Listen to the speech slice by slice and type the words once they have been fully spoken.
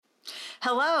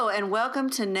Hello and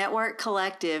welcome to Network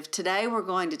Collective. Today we're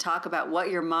going to talk about what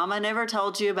your mama never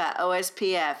told you about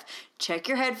OSPF. Check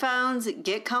your headphones,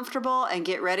 get comfortable, and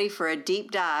get ready for a deep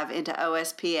dive into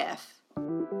OSPF.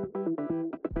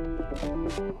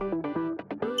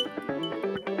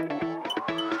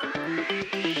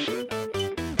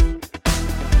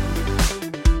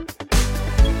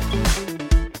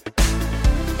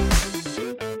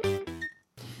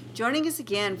 Joining us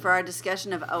again for our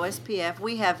discussion of OSPF,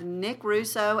 we have Nick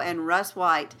Russo and Russ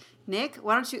White. Nick,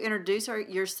 why don't you introduce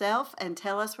yourself and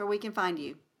tell us where we can find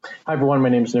you? Hi, everyone. My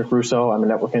name is Nick Russo. I'm a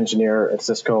network engineer at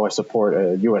Cisco. I support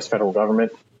the U.S. federal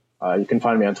government. You can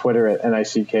find me on Twitter at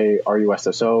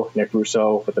NICKRUSSO, Nick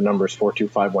Russo, with the numbers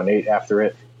 42518 after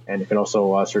it. And you can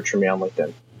also search for me on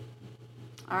LinkedIn.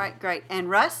 All right, great.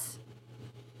 And Russ?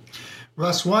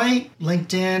 Russ White,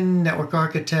 LinkedIn, network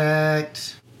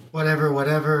architect, whatever,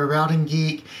 routing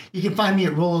geek. You can find me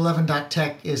at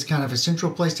roll11.tech is kind of a central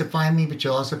place to find me, but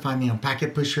you'll also find me on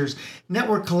Packet Pushers,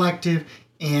 Network Collective,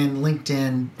 and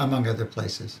LinkedIn, among other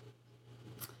places.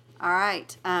 All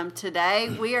right. Today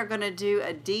we are going to do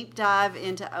a deep dive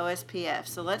into OSPF.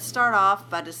 So let's start off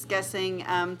by discussing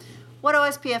what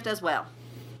OSPF does well.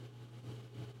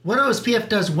 What OSPF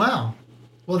does well?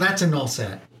 Well, that's a null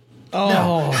set. Oh,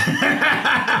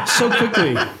 no. So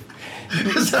quickly.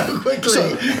 Let's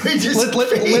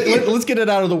get it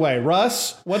out of the way.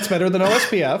 Russ, what's better than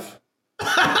OSPF?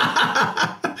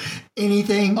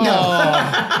 Anything? No.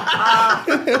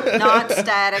 Not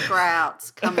static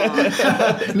routes. Come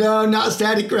on. No, not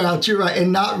static routes. You're right.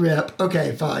 And not RIP.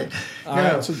 Okay, fine. All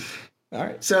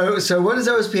right. So what does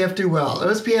OSPF do well?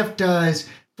 OSPF does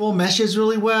full meshes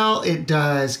really well. It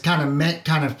does kind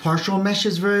of partial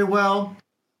meshes very well.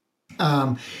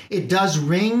 It does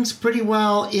rings pretty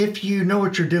well if you know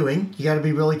what you're doing. You got to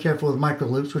be really careful with micro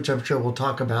loops, which I'm sure we'll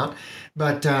talk about.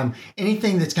 But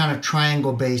anything that's kind of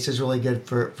triangle based is really good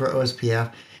for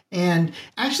OSPF. And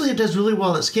actually, it does really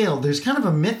well at scale. There's kind of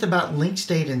a myth about link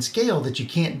state and scale that you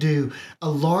can't do a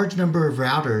large number of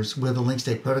routers with a link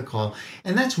state protocol.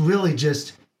 And that's really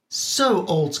just so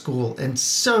old school and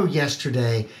so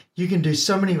yesterday. You can do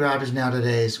so many routers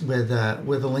nowadays with a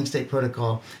link state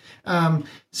protocol.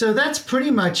 So that's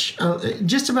pretty much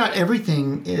just about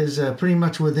everything is pretty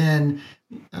much within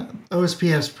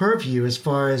OSPF's purview as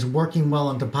far as working well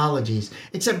on topologies,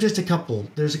 except just a couple.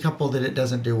 There's a couple that it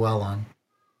doesn't do well on.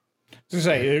 To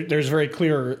say there's very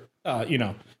clear,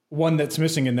 one that's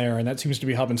missing in there, and that seems to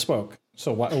be hub and spoke.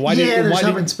 So why did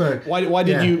hub and spoke. Why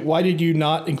did you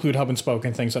not include hub and spoke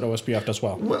in things that OSPF does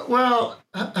well? Well,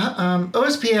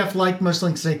 OSPF, like most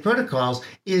link state protocols,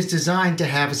 is designed to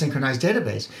have a synchronized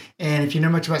database. And if you know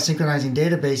much about synchronizing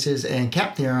databases and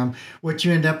CAP theorem, what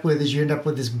you end up with is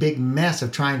this big mess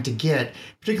of trying to get,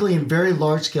 particularly in very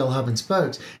large scale hub and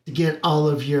spokes, to get all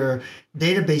of your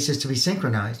databases to be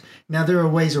synchronized. Now, there are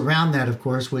ways around that, of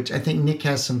course, which I think Nick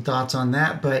has some thoughts on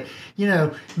that. But,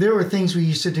 there were things we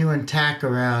used to do in TAC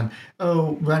around,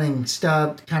 running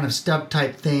stub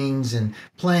type things and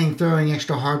throwing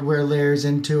extra hardware layers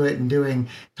into it and doing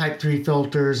type 3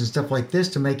 filters and stuff like this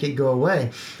to make it go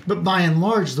away. But by and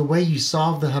large, the way you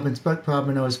solve the hub and spoke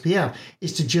problem in OSPF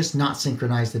is to just not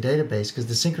synchronize the database, because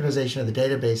the synchronization of the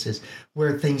database is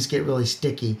where things get really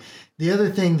sticky. The other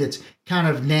thing that's kind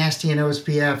of nasty in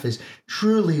OSPF is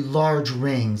truly large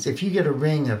rings. If you get a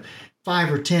ring of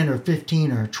 5 or 10 or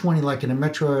 15 or 20, like in a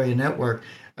metro area network,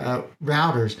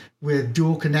 routers with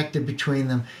dual connected between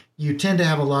them, you tend to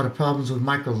have a lot of problems with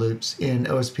micro loops in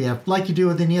OSPF, like you do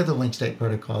with any other link state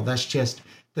protocol. That's just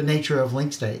the nature of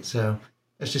link state. So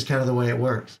that's just kind of the way it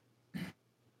works.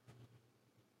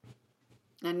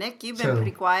 Now, Nick, you've been pretty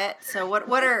quiet. So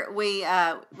what are we,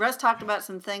 Russ talked about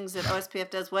some things that OSPF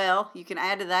does well. You can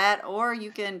add to that, or you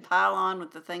can pile on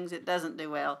with the things it doesn't do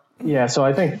well. Yeah, so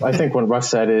I think what Russ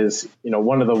said is,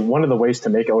 one of the ways to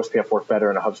make OSPF work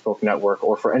better in a hub spoke network,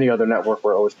 or for any other network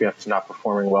where OSPF is not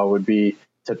performing well, would be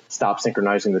to stop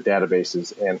synchronizing the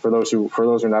databases. And for those who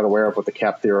are not aware of what the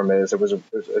CAP theorem is, it was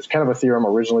kind of a theorem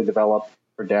originally developed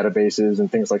for databases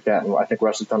and things like that. And I think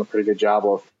Russ has done a pretty good job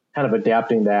of kind of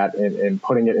adapting that and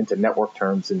putting it into network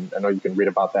terms. And I know you can read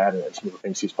about that and some of the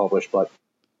things he's published, but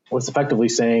what's effectively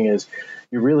saying is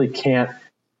you really can't,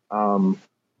 let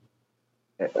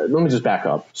me just back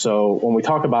up. So when we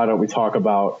talk about it, we talk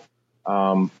about,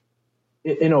 in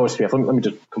OSPF, let me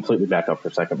just completely back up for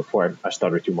a second before I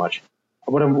stutter too much.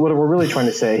 What we're really trying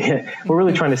to say,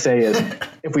 is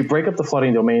if we break up the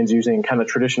flooding domains using kind of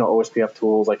traditional OSPF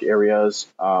tools like areas,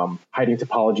 hiding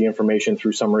topology information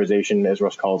through summarization, as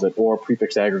Russ calls it, or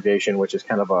prefix aggregation, which is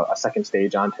kind of a second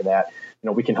stage onto that,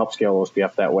 we can help scale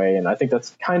OSPF that way. And I think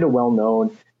that's kind of well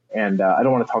known. And I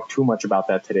don't want to talk too much about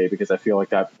that today because I feel like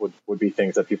that would be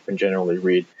things that people can generally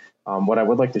read. What I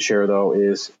would like to share, though,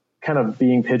 is kind of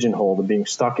being pigeonholed and being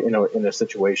stuck in a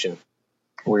situation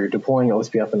where you're deploying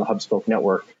OSPF in the hub-spoke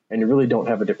network and you really don't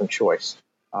have a different choice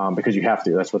because you have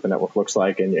to. That's what the network looks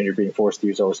like, and you're being forced to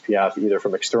use OSPF either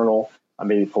from external,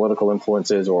 maybe political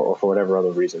influences, or for whatever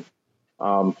other reason.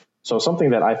 So something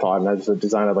that I thought, and that's a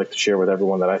design I'd like to share with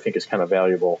everyone that I think is kind of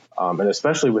valuable, and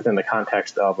especially within the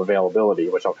context of availability,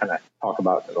 which I'll kind of talk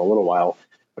about in a little while.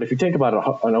 But if you think about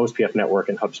an OSPF network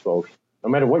in hub-spoke, no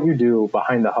matter what you do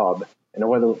behind the hub, and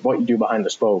no matter what you do behind the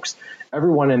spokes,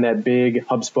 everyone in that big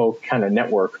hub-spoke kind of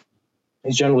network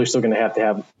is generally still going to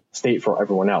have state for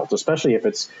everyone else, especially if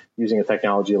it's using a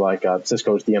technology like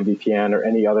Cisco's DMVPN or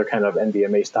any other kind of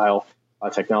NVMe style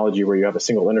technology where you have a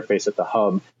single interface at the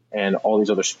hub and all these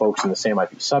other spokes in the same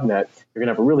IP subnet. You're going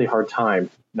to have a really hard time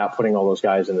not putting all those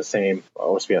guys in the same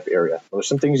OSPF area. There's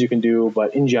some things you can do,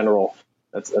 but in general,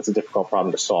 that's a difficult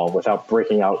problem to solve without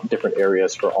breaking out different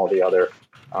areas for all the other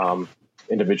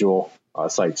individual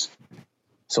sites.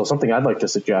 So something I'd like to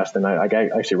suggest, and I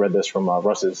actually read this from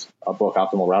Russ's book,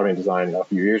 Optimal Routing Design, a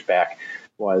few years back,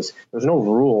 was there's no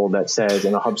rule that says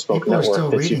in a hub-spoke network are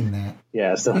still reading that.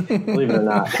 Yeah, still, believe it or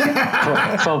not,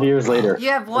 12 years later. You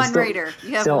have one reader.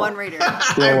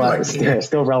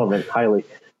 Still relevant, highly.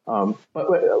 But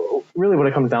really what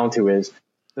it comes down to is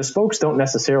the spokes don't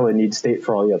necessarily need state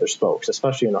for all the other spokes,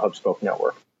 especially in a hub-spoke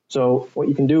network. So what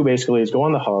you can do basically is go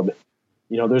on the hub.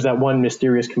 There's that one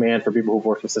mysterious command for people who've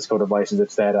worked with Cisco devices.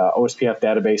 It's that OSPF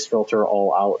database filter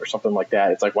all out or something like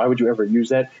that. It's like, why would you ever use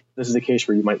that? This is a case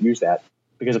where you might use that.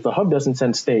 Because if the hub doesn't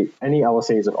send state, any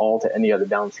LSAs at all to any other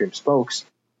downstream spokes,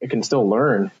 it can still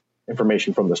learn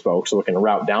information from the spokes, so it can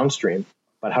route downstream.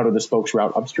 But how do the spokes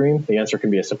route upstream? The answer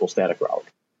can be a simple static route.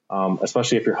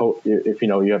 Especially if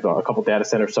you have a couple data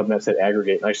center subnets that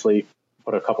aggregate nicely,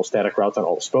 put a couple static routes on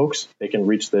all the spokes, they can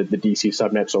reach the DC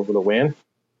subnets over the WAN.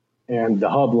 And the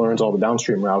hub learns all the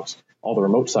downstream routes, all the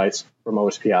remote sites from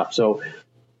OSPF. So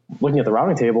looking at the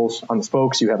routing tables, on the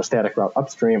spokes, you have a static route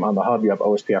upstream. On the hub, you have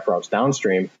OSPF routes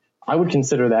downstream. I would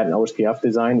consider that an OSPF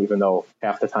design, even though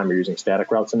half the time you're using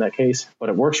static routes in that case. But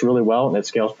it works really well, and it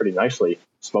scales pretty nicely.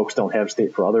 Spokes don't have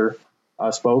state for other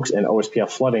spokes, and OSPF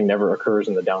flooding never occurs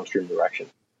in the downstream direction.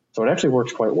 So it actually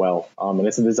works quite well. And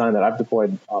it's a design that I've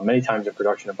deployed many times in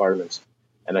production environments.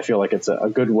 And I feel like it's a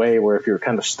good way where if you're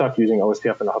kind of stuck using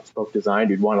OSPF in a hub-spoke design,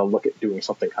 you'd want to look at doing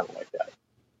something kind of like that.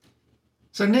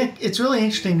 So, Nick, it's really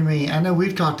interesting to me. I know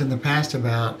we've talked in the past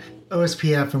about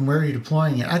OSPF and where you're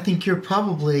deploying it. I think you're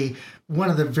probably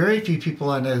one of the very few people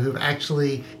I know who've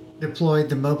actually deployed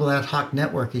the mobile ad hoc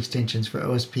network extensions for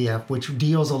OSPF, which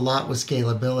deals a lot with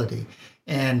scalability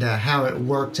and how it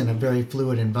works in a very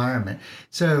fluid environment.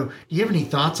 So do you have any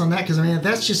thoughts on that? Because,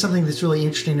 that's just something that's really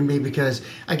interesting to me because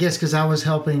I was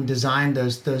helping design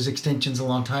those extensions a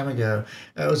long time ago.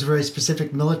 It was a very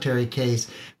specific military case,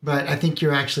 but I think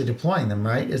you're actually deploying them,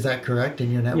 right? Is that correct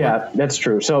in your network? Yeah, that's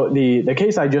true. So the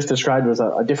case I just described was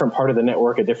a different part of the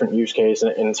network, a different use case,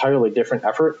 and an entirely different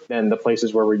effort than the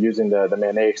places where we're using the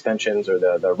MANA extensions or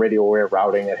the radio aware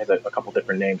routing. It has a couple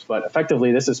different names, but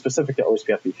effectively this is specific to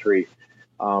OSPF v3.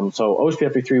 So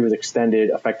OSPF v3 was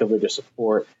extended effectively to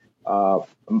support kind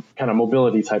of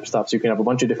mobility type stuff. So you can have a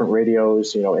bunch of different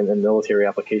radios, in the military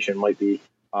application might be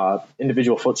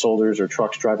individual foot soldiers or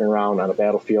trucks driving around on a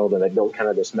battlefield, and they build kind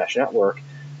of this mesh network.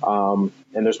 And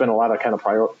there's been a lot of kind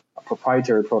of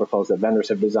proprietary protocols that vendors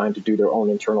have designed to do their own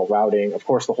internal routing. Of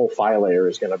course, the whole file layer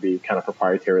is going to be kind of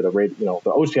proprietary. The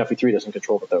OSPF v3 doesn't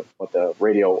control what the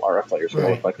radio RF layers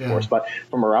will look like, of course. But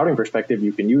from a routing perspective,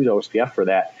 you can use OSPF for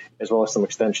that, as well as some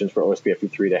extensions for OSPF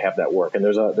v3 to have that work. And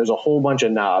there's a whole bunch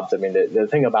of knobs. The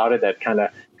thing about it that kind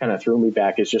of threw me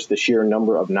back is just the sheer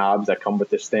number of knobs that come with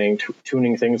this thing,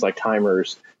 tuning things like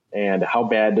timers, and how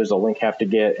bad does a link have to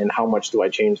get, and how much do I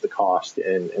change the cost?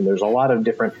 And there's a lot of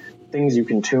different things you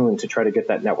can tune to try to get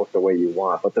that network the way you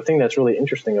want. But the thing that's really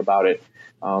interesting about it,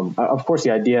 of course,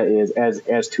 the idea is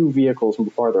as two vehicles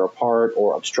move farther apart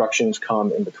or obstructions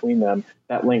come in between them,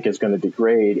 that link is going to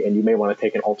degrade, and you may want to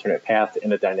take an alternate path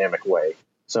in a dynamic way.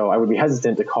 So I would be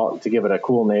hesitant to give it a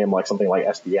cool name like something like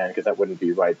SDN, because that wouldn't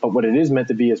be right. But what it is meant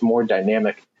to be is more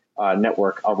dynamic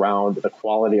network around the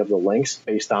quality of the links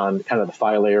based on kind of the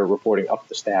file layer reporting up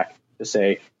the stack to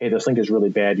say, hey, this link is really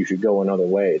bad, you should go another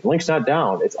way. The link's not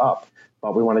down, it's up.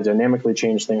 But we want to dynamically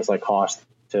change things like cost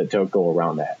to go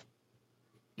around that.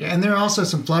 Yeah, and there are also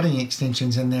some flooding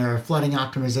extensions in there, flooding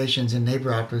optimizations and neighbor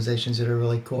optimizations that are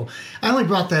really cool. I only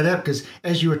brought that up because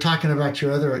as you were talking about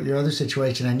your other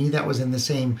situation, I knew that was in the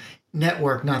same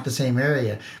network, not the same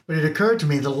area. But it occurred to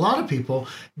me that a lot of people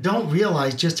don't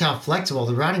realize just how flexible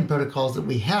the routing protocols that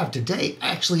we have today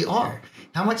actually are.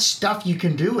 How much stuff you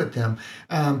can do with them.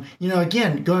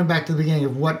 Again, going back to the beginning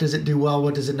of what does it do well,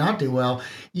 what does it not do well,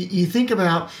 you think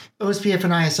about OSPF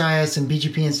and ISIS and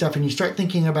BGP and stuff, and you start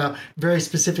thinking about very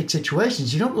specific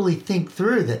situations. You don't really think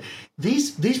through that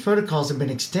these protocols have been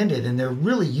extended and they're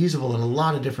really usable in a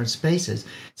lot of different spaces.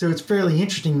 So it's fairly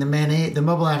interesting. The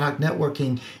mobile ad hoc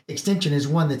networking extension is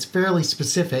one that's fairly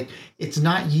specific. It's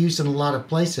not used in a lot of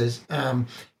places.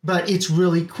 But it's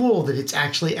really cool that it's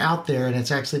actually out there and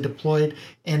it's actually deployed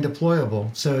and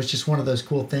deployable. So it's just one of those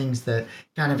cool things that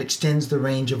kind of extends the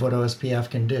range of what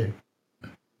OSPF can do.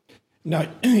 Now,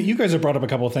 you guys have brought up a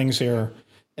couple of things here,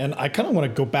 and I kind of want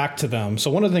to go back to them.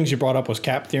 So one of the things you brought up was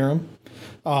CAP theorem.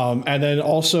 And then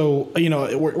also,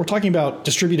 we're talking about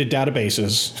distributed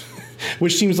databases,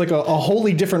 which seems like a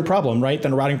wholly different problem, right,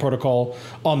 than a routing protocol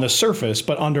on the surface,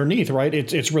 but underneath, right?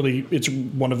 It's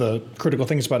one of the critical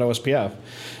things about OSPF.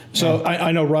 So yeah.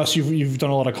 I know, Russ, you've done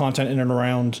a lot of content in and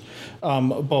around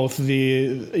both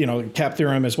the CAP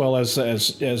theorem as well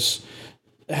as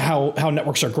how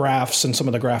networks are graphs and some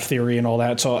of the graph theory and all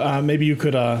that. So maybe you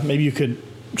could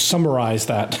summarize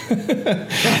that.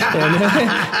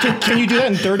 Can you do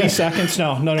that in 30 seconds?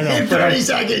 No. In 30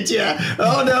 seconds, yeah.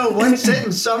 Oh no, one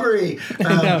sentence summary.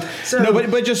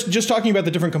 But just talking about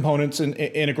the different components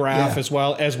in a graph, as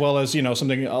well as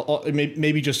something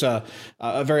maybe just a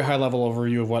very high level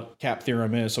overview of what CAP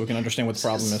theorem is, so we can understand what the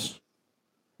problem is.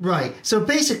 Right. So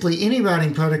basically, any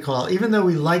routing protocol, even though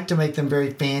we like to make them very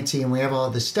fancy and we have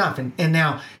all this stuff, and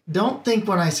now don't think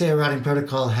when I say a routing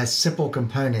protocol has simple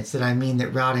components that I mean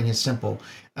that routing is simple.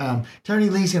 Tony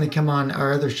Lee's going to come on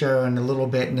our other show in a little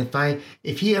bit, and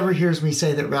if he ever hears me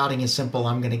say that routing is simple,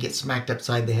 I'm going to get smacked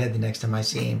upside the head the next time I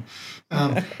see him.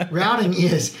 Routing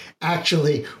is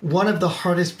actually one of the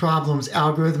hardest problems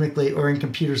algorithmically or in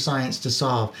computer science to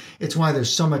solve. It's why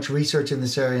there's so much research in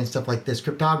this area and stuff like this.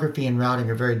 Cryptography and routing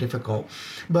are very difficult.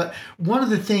 But one of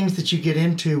the things that you get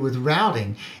into with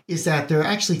routing is that there are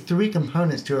actually three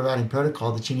components to a routing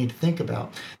protocol that you need to think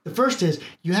about. The first is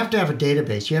you have to have a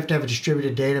database. You have to have a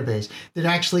distributed database that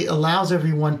actually allows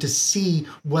everyone to see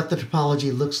what the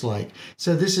topology looks like.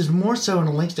 So this is more so in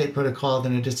a link state protocol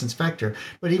than a distance vector.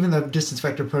 But even though distance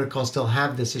vector protocols still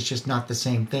have this, it's just not the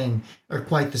same thing or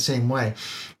quite the same way.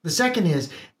 The second is,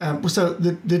 so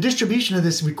the distribution of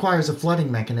this requires a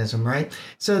flooding mechanism, right?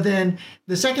 So then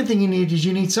the second thing you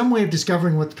need some way of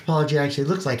discovering what the topology actually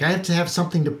looks like. I have to have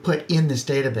something to put in this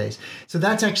database. So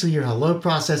that's actually your hello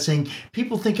processing.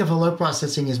 People think of hello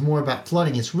processing as more about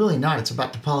flooding. It's really not. It's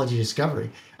about topology discovery.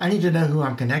 I need to know who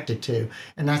I'm connected to.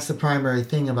 And that's the primary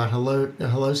thing about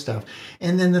hello stuff.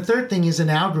 And then the third thing is an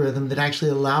algorithm that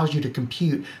actually allows you to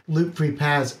compute loop-free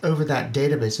paths over that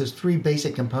database. There's three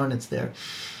basic components there.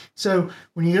 So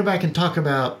when you go back and talk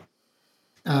about,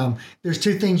 there's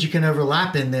two things you can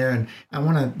overlap in there. And I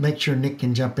want to make sure Nick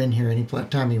can jump in here any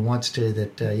time he wants to,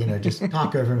 that, just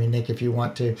talk over me, Nick, if you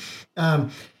want to.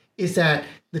 Is that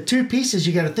the two pieces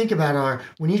you got to think about are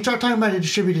when you start talking about a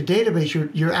distributed database,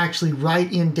 you're actually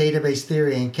right in database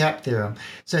theory and CAP theorem.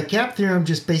 So CAP theorem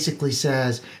just basically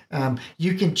says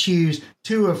you can choose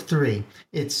two of three.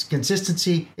 It's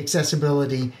consistency,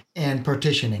 accessibility, and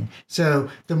partitioning. So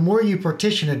the more you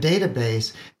partition a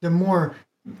database, the more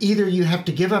either you have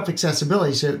to give up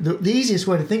accessibility. So the easiest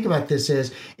way to think about this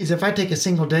is if I take a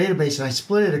single database and I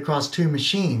split it across two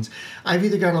machines, I've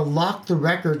either got to lock the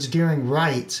records during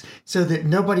writes so that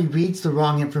nobody reads the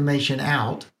wrong information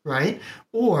out, right?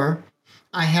 Or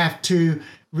I have to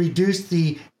reduce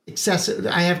the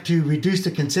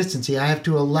consistency. I have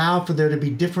to allow for there to be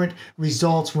different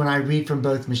results when I read from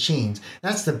both machines.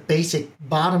 That's the basic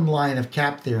bottom line of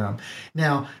CAP theorem.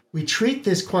 Now, we treat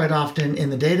this quite often in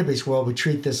the database world. We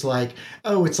treat this like,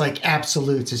 oh, it's like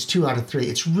absolutes. It's 2 out of 3.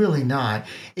 It's really not.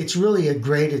 It's really a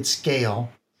graded scale.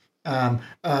 Of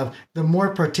the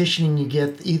more partitioning you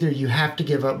get, either you have to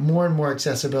give up more and more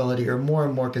accessibility or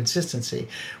more consistency.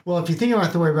 Well, if you think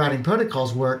about the way routing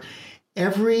protocols work,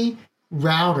 every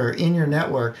router in your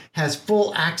network has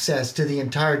full access to the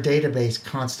entire database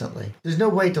constantly. There's no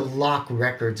way to lock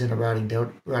records in a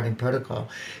routing protocol.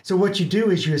 So what you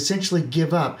do is you essentially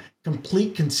give up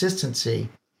complete consistency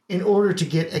in order to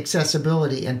get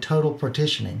accessibility and total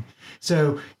partitioning.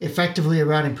 So effectively, a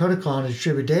routing protocol in a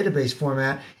distributed database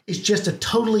format is just a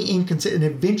totally inconsistent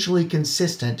and eventually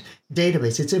consistent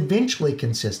database. It's eventually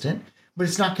consistent, but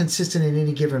it's not consistent at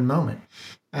any given moment.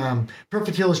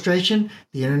 Perfect illustration,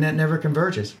 the internet never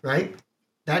converges, right?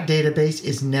 That database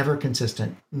is never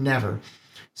consistent, never.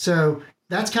 So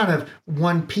that's kind of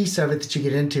one piece of it that you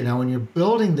get into. Now, when you're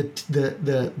building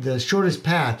the shortest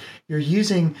path, you're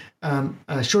using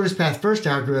a shortest path first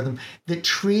algorithm that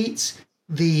treats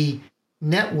the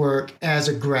network as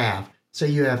a graph. So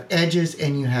you have edges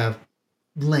and you have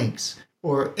links,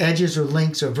 or edges or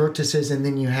links or vertices, and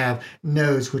then you have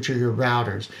nodes, which are your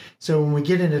routers. So when we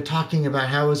get into talking about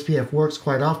how OSPF works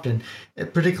quite often,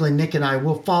 particularly Nick and I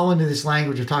will fall into this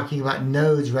language of talking about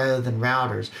nodes rather than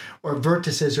routers, or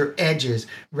vertices or edges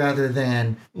rather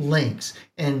than links.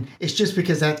 And it's just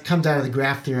because that comes out of the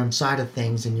graph theorem side of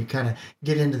things, and you kind of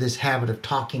get into this habit of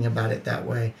talking about it that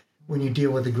way when you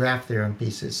deal with the graph theorem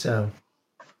pieces. So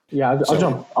yeah, I'll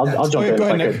jump in if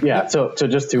I could. Yeah, so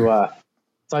just to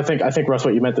so I think Russ,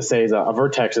 what you meant to say is a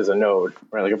vertex is a node,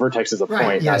 right? Like a vertex is a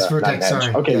point. Yes, vertex.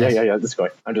 Sorry. Okay. Yes. Yeah. This is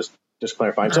going. I'm just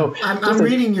clarifying. So I'm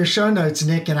reading your show notes,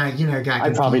 Nick, and I got confused.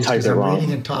 I probably typed it wrong. I'm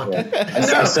reading and talking.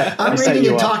 Yeah. I'm reading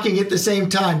and talking at the same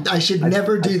time. I should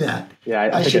never do that. Yeah,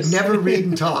 I should never read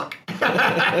and talk.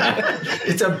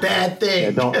 It's a bad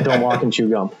thing. Yeah, don't walk and chew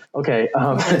gum. Okay.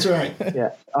 That's right.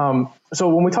 Yeah. So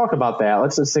when we talk about that,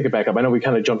 let's just take it back up. I know we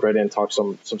kind of jumped right in and talked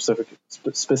some specific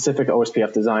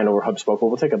OSPF design over HubSpoke, but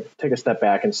we'll take a step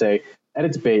back and say, at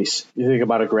its base, you think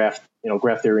about a graph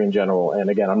theory in general. And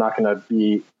again, I'm not going to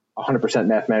be 100%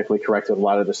 mathematically correct with a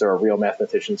lot of this. There are real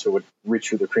mathematicians who would reach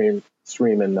through the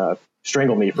stream and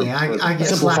strangle me for I get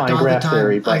simplifying graph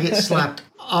theory. I get slapped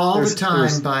all the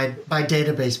time by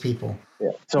database people.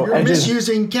 Yeah. So you're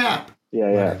misusing CAP.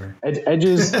 Yeah.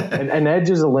 Edges, an edge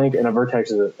is a link, and a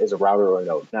vertex is a router or a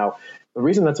node. Now, the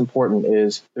reason that's important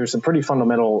is there's some pretty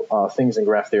fundamental things in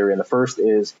graph theory, and the first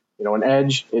is,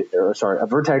 a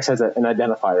vertex has an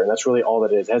identifier, and that's really all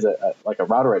that is. It has like a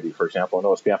router ID, for example, an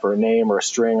OSPF, or a name or a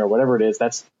string or whatever it is.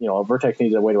 That's, a vertex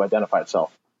needs a way to identify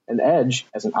itself. An edge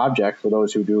as an object, for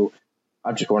those who do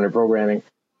object-oriented programming,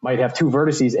 might have two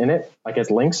vertices in it, like as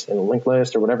links in a linked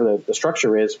list or whatever the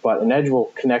structure is, but an edge will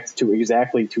connect to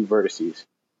exactly two vertices.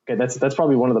 Okay, that's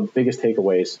probably one of the biggest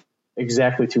takeaways,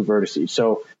 exactly two vertices.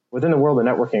 So within the world of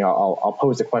networking, I'll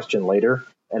pose a question later,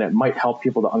 and it might help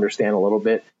people to understand a little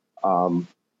bit how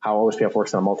OSPF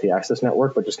works on a multi-access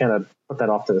network, but just kind of put that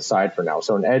off to the side for now.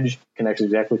 So an edge connects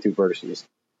exactly two vertices.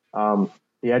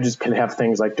 The edges can have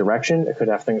things like direction. It could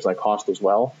have things like cost as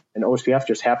well. And OSPF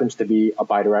just happens to be a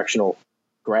bidirectional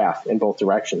graph in both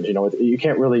directions. You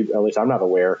can't really, at least I'm not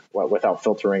aware, without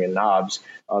filtering and knobs,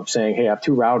 of saying, hey, I have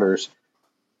two routers.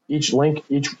 Each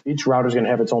router is going to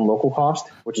have its own local cost,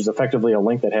 which is effectively a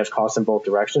link that has costs in both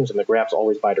directions, and the graph's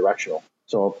always bidirectional.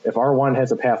 So if R1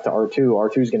 has a path to R2,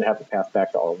 R2 is going to have the path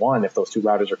back to R1 if those two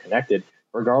routers are connected.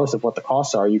 Regardless of what the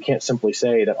costs are, you can't simply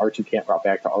say that R2 can't route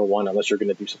back to R1 unless you're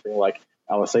going to do something like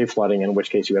LSA flooding, in which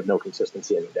case you have no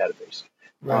consistency in the database.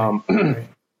 Right.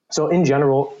 So in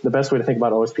general, the best way to think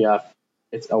about OSPF,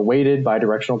 it's a weighted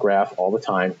bidirectional graph all the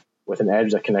time with an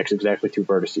edge that connects exactly two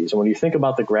vertices. And when you think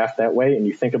about the graph that way, and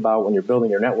you think about when you're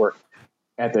building your network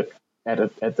at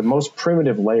the most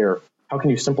primitive layer, how can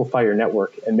you simplify your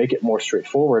network and make it more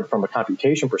straightforward from a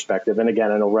computation perspective? And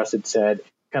again, I know Russ had said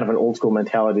kind of an old school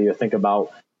mentality to think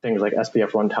about things like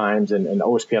SPF runtimes and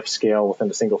OSPF scale within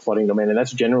a single flooding domain. And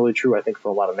that's generally true, I think, for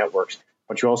a lot of networks.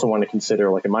 But you also want to consider,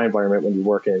 like in my environment, when you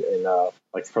work in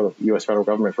like for the U.S. federal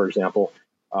government, for example,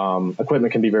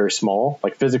 equipment can be very small,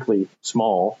 like physically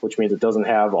small, which means it doesn't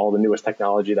have all the newest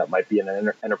technology that might be in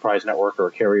an enterprise network or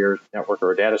a carrier network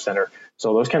or a data center.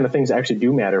 So those kind of things actually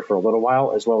do matter for a little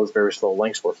while, as well as very slow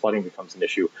links where flooding becomes an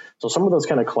issue. So some of those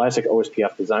kind of classic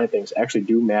OSPF design things actually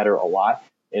do matter a lot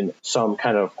in some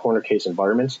kind of corner case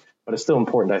environments, but it's still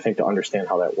important, I think, to understand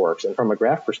how that works. And from a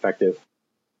graph perspective,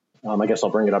 I guess I'll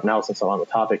bring it up now since I'm on the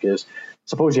topic, is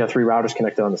suppose you have three routers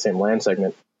connected on the same LAN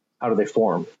segment. How do they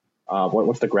form?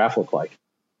 What's the graph look like?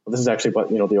 Well, this is actually what,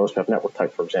 the OSPF network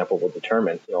type, for example, will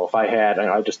determine. If I had,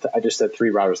 I just said three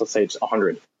routers, let's say it's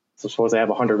 100. So suppose I have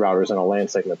 100 routers in a LAN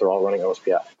segment, they're all running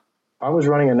OSPF. If I was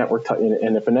running a network type,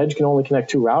 and if an edge can only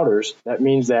connect two routers, that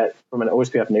means that from an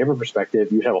OSPF neighbor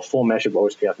perspective, you'd have a full mesh of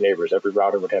OSPF neighbors. Every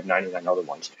router would have 99 other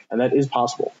ones. And that is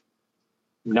possible.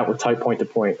 Network type point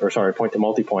to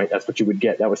multi-point, that's what you would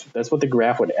get. That's what the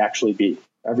graph would actually be.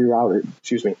 Every router,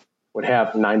 would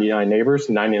have 99 neighbors,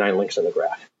 99 links in the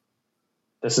graph.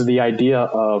 This is the idea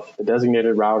of the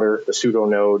designated router, the pseudo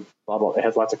node, blah, blah. It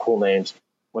has lots of cool names.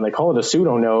 When they call it a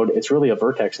pseudo node, it's really a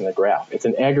vertex in the graph. It's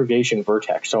an aggregation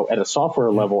vertex. So at a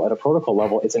software level, at a protocol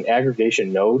level, it's an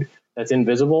aggregation node that's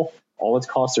invisible. All its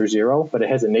costs are zero, but it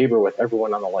has a neighbor with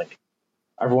everyone on the link.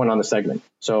 everyone on the segment.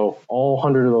 So all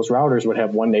 100 of those routers would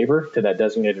have one neighbor to that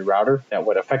designated router that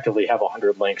would effectively have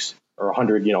 100 links or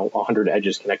 100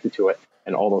 edges connected to it,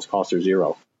 and all those costs are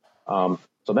zero.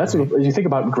 So that's, as you think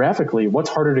about graphically, what's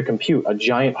harder to compute, a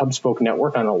giant hub spoke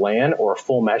network on a LAN or a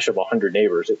full mesh of 100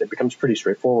 neighbors? It becomes pretty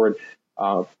straightforward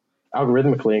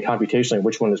algorithmically and computationally,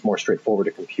 which one is more straightforward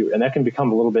to compute. And that can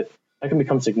become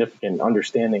significant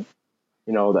understanding.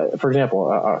 That, for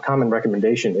example, a common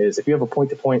recommendation is if you have a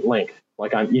point-to-point link,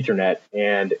 like on Ethernet,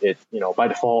 and it, by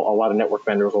default, a lot of network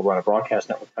vendors will run a broadcast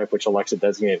network type, which elects a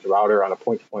designated router on a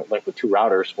point-to-point link with two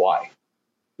routers. Why?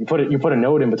 You put a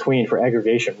node in between for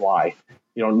aggregation. Why?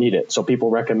 You don't need it. So people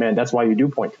recommend, that's why you do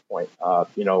point-to-point.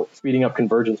 Speeding up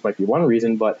convergence might be one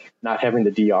reason, but not having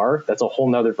the DR, that's a whole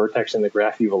nother vertex in the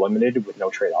graph you've eliminated with no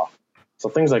trade-off. So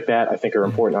things like that, I think, are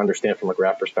important to understand from a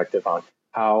graph perspective on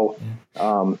how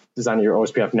designing your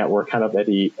OSPF network kind of at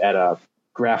a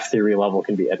graph theory level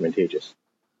can be advantageous.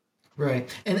 Right.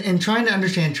 And trying to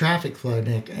understand traffic flow,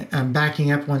 Nick, I'm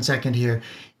backing up 1 second here.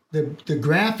 The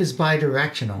graph is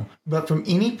bidirectional, but from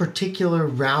any particular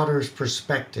router's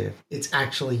perspective, it's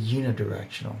actually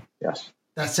unidirectional. Yes.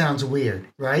 That sounds weird,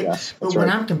 right? Yes, but when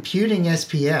I'm computing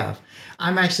SPF,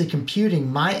 I'm actually computing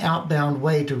my outbound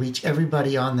way to reach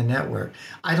everybody on the network.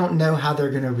 I don't know how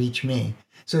they're going to reach me.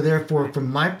 So therefore, from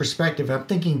my perspective, I'm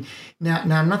thinking now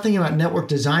I'm not thinking about network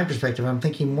design perspective. I'm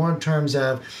thinking more in terms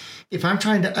of, if I'm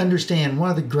trying to understand, one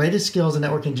of the greatest skills a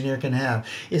network engineer can have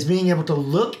is being able to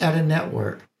look at a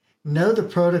network, know the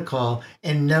protocol,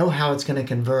 and know how it's going to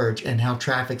converge and how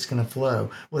traffic's going to flow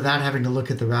without having to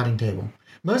look at the routing table.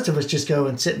 Most of us just go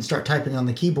and sit and start typing on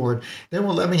the keyboard. They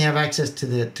won't let me have access to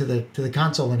the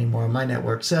console anymore on my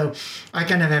network. So I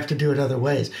kind of have to do it other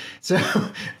ways. So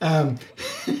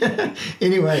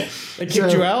anyway, they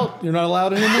kicked you out. You're not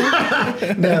allowed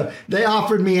anymore. No, they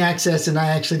offered me access, and I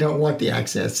actually don't want the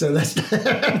access. So that's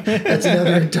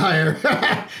another entire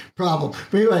problem.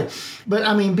 But anyway,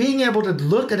 I mean, being able to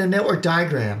look at a network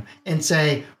diagram and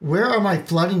say, where are my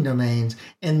flooding domains?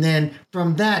 And then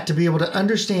from that to be able to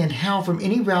understand how, from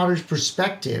any router's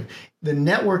perspective, the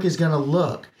network is going to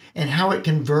look and how it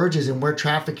converges and where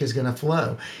traffic is going to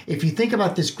flow. If you think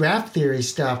about this graph theory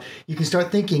stuff, you can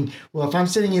start thinking, well, if I'm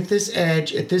sitting at this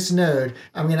edge, at this node,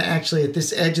 I'm going to actually, at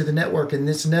this edge of the network in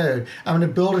this node, I'm going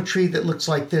to build a tree that looks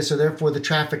like this, so therefore the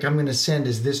traffic I'm going to send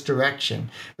is this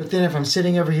direction. But then if I'm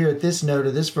sitting over here at this node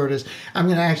or this vertex, I'm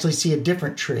going to actually see a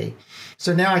different tree.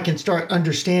 So now I can start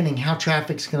understanding how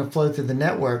traffic's going to flow through the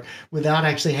network without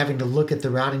actually having to look at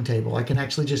the routing table. I can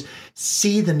actually just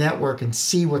see the network and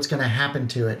see what's going to happen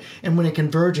to it. And when it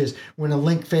converges, when a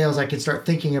link fails, I can start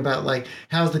thinking about, like,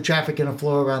 how's the traffic going to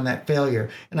flow around that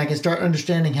failure? And I can start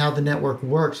understanding how the network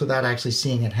works without actually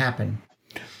seeing it happen.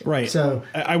 Right. So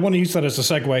I want to use that as a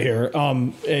segue here,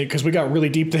 because we got really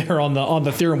deep there on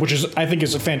the theorem, which I think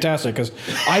is fantastic. Because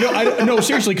I don't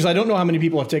seriously, because I don't know how many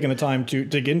people have taken the time to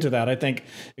dig into that. I think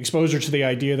exposure to the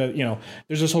idea that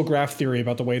there's this whole graph theory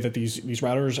about the way that these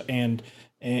routers and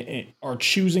are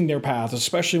choosing their path,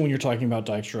 especially when you're talking about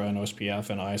Dijkstra and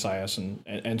OSPF and ISIS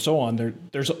and so on.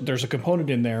 There's a component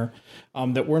in there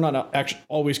that we're not actually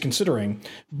always considering.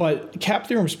 But CAP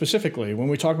theorem specifically, when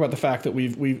we talk about the fact that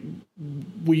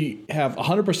we have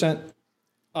 100%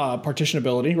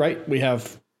 partitionability, right? We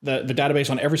have the database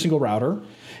on every single router,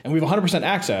 and we have 100%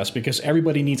 access because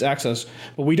everybody needs access,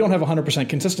 but we don't have 100%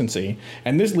 consistency.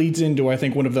 And this leads into, I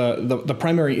think, one of the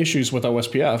primary issues with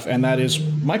OSPF, and that is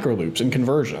microloops and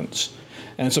conversions.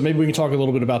 And so maybe we can talk a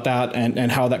little bit about that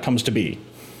and how that comes to be.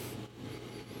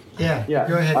 Yeah.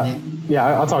 Go ahead, Nick.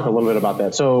 I'll talk a little bit about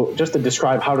that. So just to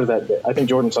describe how does that, I think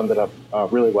Jordan summed it up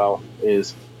really well,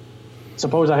 is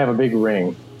suppose I have a big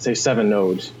ring, say 7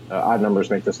 nodes. Odd numbers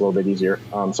make this a little bit easier.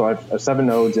 So I have 7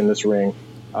 nodes in this ring.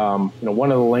 One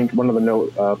of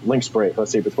the links break,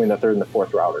 let's say between the 3rd and the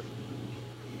 4th router.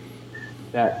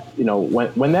 That,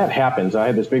 when that happens, I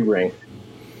have this big ring.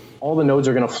 All the nodes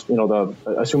are going to,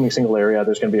 assuming single area,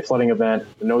 there's going to be a flooding event.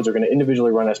 The nodes are going to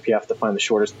individually run SPF to find the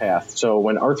shortest path. So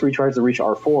when R3 tries to reach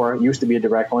R4, it used to be a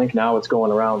direct link. Now it's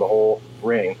going around the whole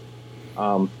ring.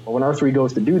 But when R3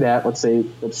 goes to do that, let's say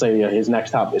his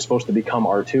next hop is supposed to become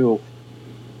R2.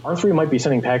 R3 might be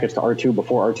sending packets to R2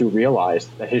 before R2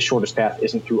 realized that his shortest path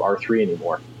isn't through R3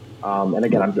 anymore. And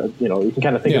again, you can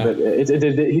kind of think of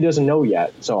it. He doesn't know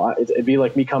yet. So it'd be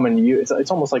like me coming to you.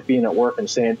 It's almost like being at work and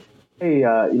saying, hey,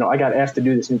 I got asked to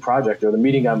do this new project, or the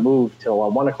meeting got moved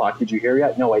till 1 o'clock. Did you hear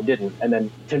yet? No, I didn't. And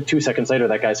then 2 seconds later,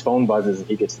 that guy's phone buzzes and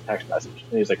he gets the text message.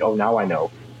 And he's like, oh, now I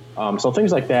know. So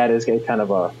things like that is kind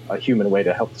of a human way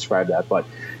to help describe that. But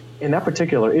in that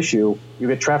particular issue, you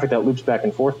get traffic that loops back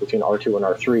and forth between R2 and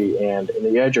R3. And in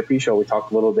the Edge or P-Show, we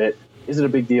talked a little bit. is it a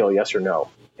big deal? Yes or no?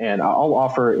 And I'll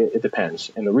offer it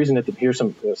depends. And the reason here's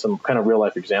some kind of real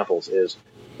life examples is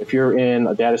if you're in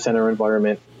a data center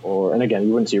environment, and again,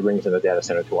 you wouldn't see rings in a data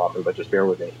center too often, but just bear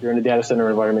with me. If you're in a data center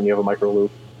environment, you have a micro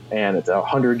loop, and it's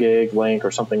 100 gig link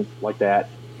or something like that,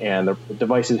 and the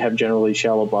devices have generally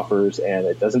shallow buffers, and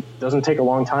it doesn't take a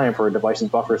long time for a device's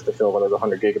buffers to fill when there's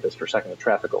 100 gigabits per second of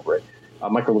traffic over it.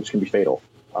 Micro loops can be fatal.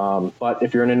 But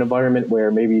if you're in an environment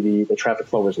where maybe the traffic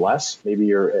flow is less, maybe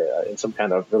you're in some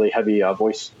kind of really heavy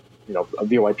voice, a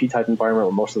VoIP type environment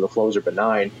where most of the flows are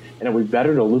benign, and it would be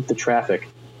better to loop the traffic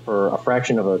for a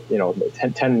fraction of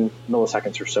 10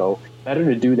 milliseconds or so. Better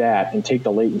to do that and take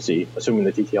the latency, assuming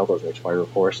the TTL doesn't expire,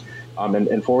 of course,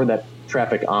 and forward that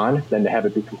traffic on than to have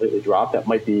it be completely dropped. That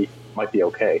might be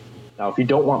okay. Now, if you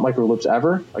don't want micro loops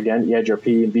ever, again,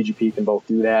 EdgeRP and BGP can both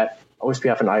do that.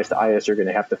 OSPF and IS to IS, you're going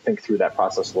to have to think through that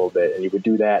process a little bit, and you would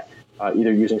do that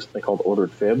either using something called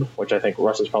ordered fib, which I think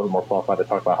Russ is probably more qualified to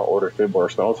talk about how ordered fib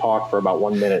works, but I'll talk for about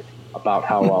 1 minute about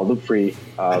how loop-free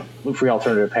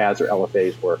alternative paths or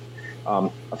LFAs work.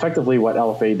 Effectively, what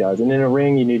LFA does, and in a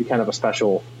ring, you need kind of a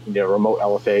special remote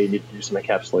LFA, you need to do some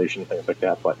encapsulation, things like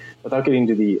that, but without getting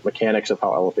into the mechanics of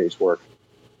how LFAs work,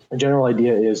 the general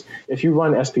idea is if you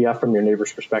run SPF from your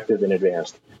neighbor's perspective in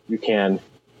advanced, you can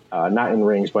not in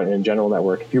rings, but in a general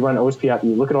network. If you run OSPF,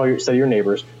 you look at all your set of your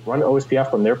neighbors, run OSPF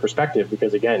from their perspective,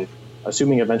 because again,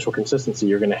 assuming eventual consistency,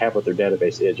 you're going to have what their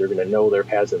database is. You're going to know their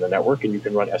paths in the network, and you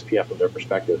can run SPF from their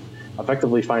perspective,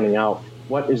 effectively finding out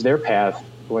what is their path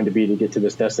going to be to get to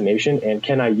this destination, and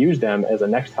can I use them as a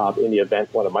next hop in the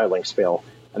event one of my links fail?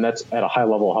 And that's at a high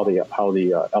level how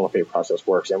the LFA process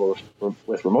works. And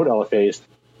with remote LFAs,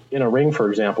 in a ring, for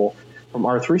example, from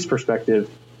R3's perspective,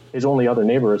 his only other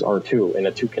neighbor is R2 in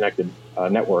a two-connected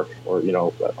network, or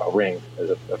a ring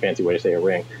is a fancy way to say a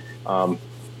ring.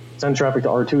 Send traffic to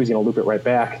R2, he's going to loop it right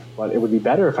back. But it would be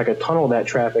better if I could tunnel that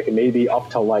traffic and maybe up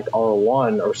to like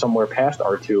R1 or somewhere past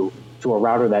R2 to a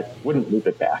router that wouldn't loop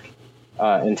it back.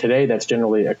 And today, that's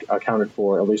generally accounted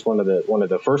for. At least one of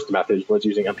the first methods was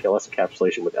using MPLS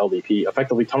encapsulation with LDP.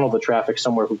 Effectively, tunnel the traffic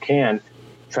somewhere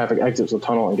traffic exits the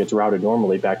tunnel and gets routed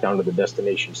normally back down to the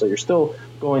destination. So you're still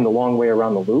going the long way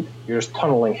around the loop. You're just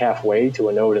tunneling halfway to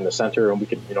a node in the center. And we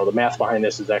could, the math behind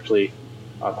this is actually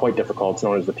quite difficult. It's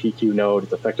known as the PQ node.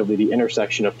 It's effectively the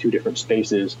intersection of two different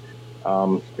spaces.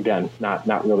 Again,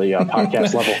 not really a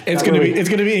podcast level. It's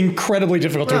going to be incredibly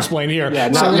difficult to explain here.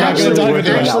 Yeah, so we're not going to dive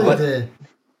into it now. But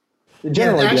the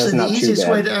general idea is not too bad. The easiest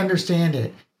way to understand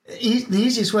it. The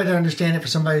easiest way to understand it for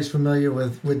somebody who's familiar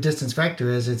with distance vector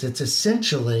is it's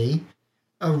essentially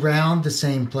around the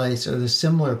same place or the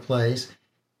similar place,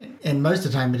 and most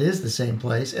of the time it is the same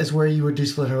place as where you would do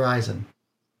split horizon.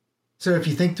 So if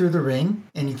you think through the ring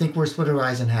and you think where split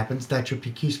horizon happens, that's your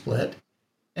PQ split.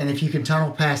 And if you can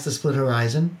tunnel past the split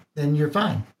horizon, then you're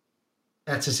fine.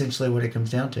 That's essentially what it comes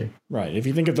down to. Right. If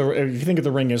you think of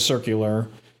the ring as circular,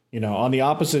 on the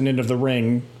opposite end of the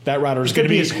ring, that router is going to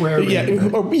be a square ring. Yeah,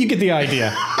 you get the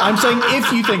idea. I'm saying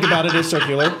if you think about it as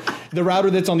circular, the router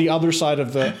that's on the other side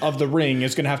of the ring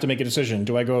is going to have to make a decision.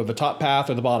 Do I go the top path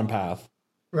or the bottom path?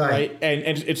 Right. And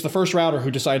it's the first router who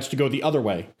decides to go the other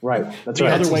way. Right. That's the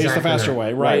right. other That's way exactly is the faster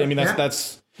way. Right. I mean,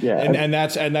 that's. Yeah, and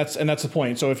that's the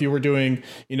point. So if you were doing,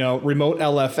 remote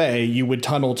LFA, you would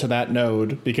tunnel to that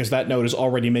node because that node is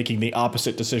already making the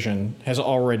opposite decision, has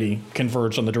already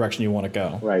converged on the direction you want to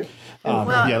go. Right.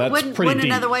 That's pretty wouldn't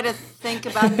deep. Another way to think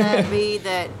about that be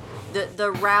that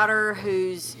the router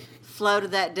whose flow to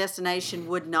that destination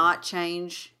would not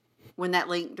change when that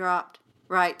link dropped?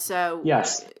 Right. So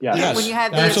yes. When you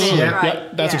have this, that's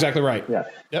yeah. exactly right. Yeah.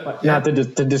 Yep. Now to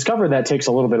discover that takes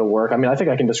a little bit of work. I mean, I think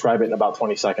I can describe it in about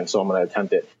 20 seconds, so I'm going to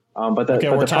attempt it.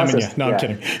 We're timing you. No, I'm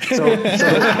kidding. So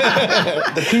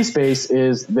the P space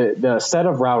is the set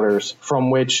of routers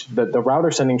from which the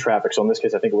router sending traffic. So in this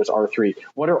case, I think it was R3.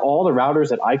 What are all the routers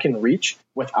that I can reach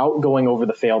without going over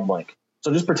the failed link?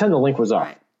 So just pretend the link was up.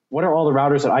 Right. What are all the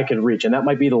routers that I could reach? And that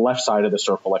might be the left side of the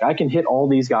circle. Like I can hit all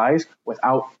these guys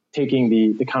without taking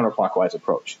the counterclockwise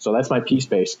approach. So that's my P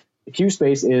space. The Q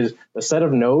space is the set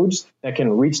of nodes that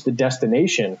can reach the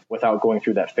destination without going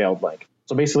through that failed link.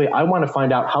 So basically, I want to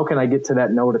find out how can I get to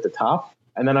that node at the top?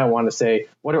 And then I want to say,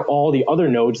 what are all the other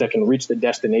nodes that can reach the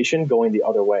destination going the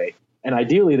other way? And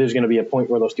ideally, there's going to be a point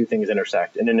where those two things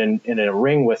intersect. And in a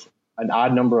ring with an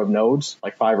odd number of nodes,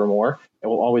 like 5 or more, it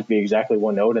will always be exactly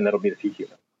one node, and that'll be the PQ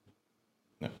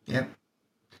node. Yep.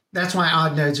 That's why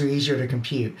odd nodes are easier to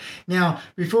compute. Now,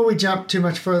 before we jump too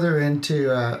much further into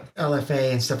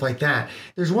LFA and stuff like that,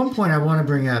 there's one point I want to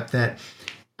bring up that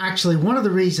Actually, one of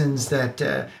the reasons that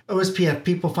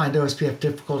people find OSPF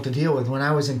difficult to deal with when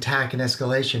I was in TAC and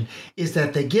escalation is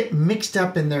that they get mixed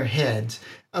up in their heads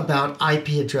about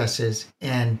IP addresses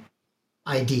and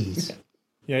IDs.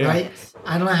 Yeah. Right?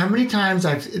 I don't know how many times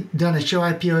I've done a show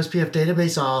IP OSPF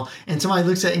database all, and somebody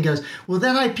looks at it and goes, well,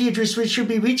 that IP address should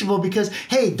be reachable because,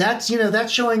 hey, that's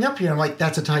showing up here. I'm like,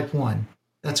 that's a type 1.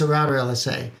 That's a router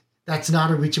LSA. That's not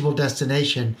a reachable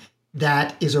destination.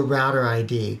 That is a router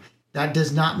ID. That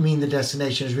does not mean the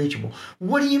destination is reachable.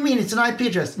 What do you mean? It's an IP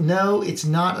address. No, it's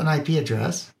not an IP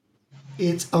address.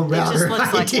 It's a router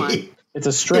ID. Like one. It's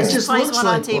a string. It just looks one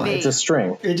like on TV. one. It's a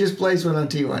string. It just plays one on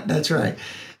T1. That's right.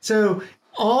 So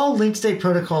all link state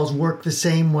protocols work the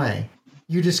same way.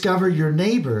 You discover your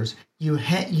neighbors. You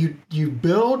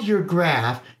build your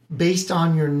graph based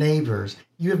on your neighbors.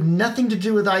 You have nothing to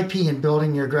do with IP in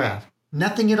building your graph.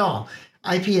 Nothing at all.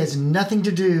 IP has nothing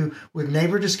to do with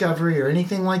neighbor discovery or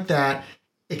anything like that,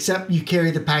 except you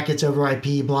carry the packets over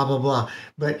IP, blah, blah, blah.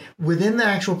 But within the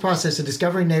actual process of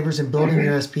discovering neighbors and building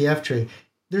your SPF tree,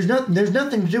 there's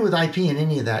nothing to do with IP in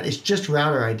any of that. It's just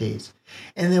router IDs.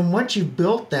 And then once you've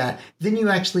built that, then you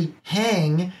actually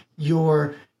hang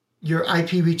your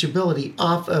IP reachability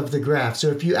off of the graph. So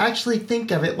if you actually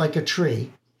think of it like a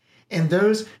tree, and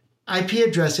those IP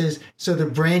addresses, so the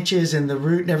branches and the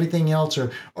root and everything else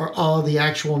are all the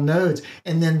actual nodes.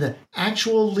 And then the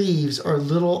actual leaves are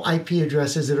little IP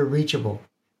addresses that are reachable.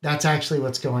 That's actually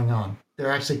what's going on.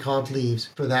 They're actually called leaves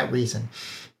for that reason.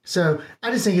 So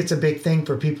I just think it's a big thing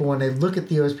for people when they look at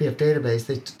the OSPF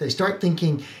database, they start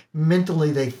thinking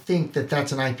mentally, they think that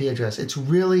that's an IP address. It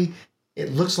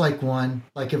looks like one.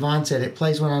 Like Yvonne said, it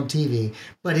plays one on TV,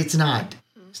 but it's not.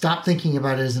 Stop thinking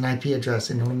about it as an IP address,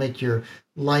 and it'll make your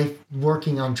life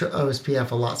working on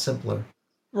OSPF a lot simpler.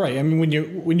 Right. I mean,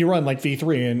 when you run like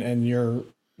V3 and you're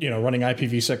running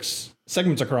IPv6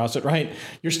 segments across it, right?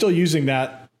 You're still using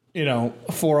that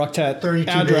 4-octet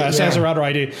address as a router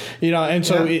ID, and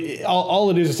so all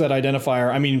it is that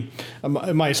identifier. I mean,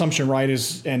 my assumption, right,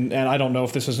 is, and I don't know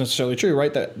if this is necessarily true,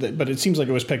 right, that but it seems like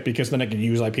it was picked because then it could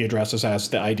use IP addresses as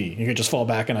the ID. You could just fall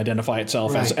back and identify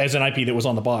itself as an IP that was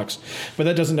on the box, but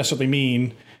that doesn't necessarily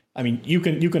mean. I mean, you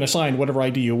can assign whatever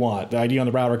ID you want. The ID on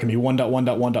the router can be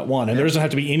 1.1.1.1, and there doesn't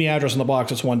have to be any address on the box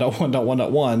that's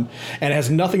 1.1.1.1, and it has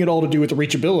nothing at all to do with the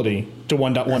reachability to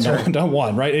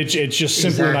 1.1.1.1, right? It's just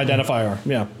simply an identifier.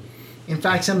 Yeah. In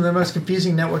fact, some of the most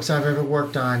confusing networks I've ever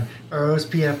worked on are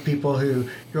OSPF people who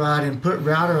go out and put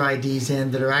router IDs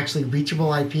in that are actually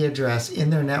reachable IP address in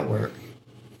their network,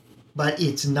 but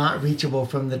it's not reachable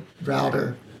from the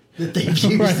router that they've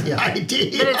used the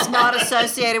ID. But it's not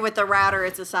associated with the router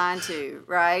it's assigned to,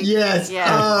 right? Yes. Yeah.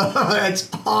 Oh, that's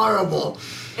horrible.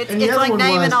 It's like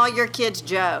naming all your kids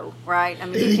Joe, right? I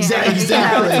mean, you exactly. It's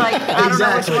like, I don't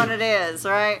know which one it is,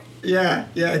 right? Yeah,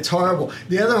 it's horrible.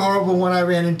 The other horrible one I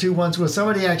ran into once was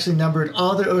somebody actually numbered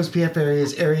all their OSPF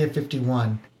areas Area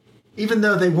 51, even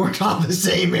though they weren't all the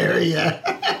same area.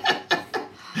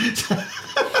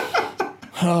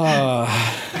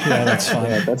 Yeah, that's fine.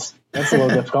 Yeah, that's a little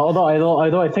difficult.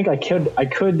 Although I think I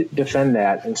could defend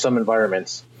that in some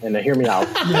environments. And hear me out,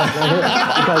 because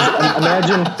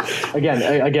imagine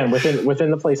again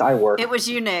within the place I work. It was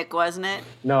you, Nick, wasn't it?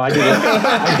 No, I didn't.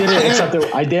 I did it. Except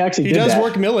that I actually he did does that.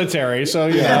 work military, so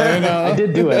I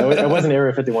did do it. It wasn't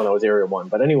Area 51; it was Area 1.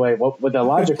 But anyway, what the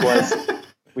logic was,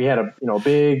 we had a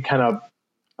big kind of.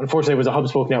 Unfortunately, it was a hub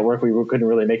spoke network. We couldn't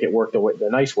really make it work the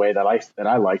nice way that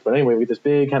I liked. But anyway, we had this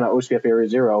big kind of OSPF Area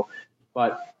 0.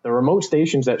 But the remote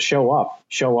stations that show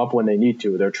up when they need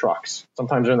to. They're trucks.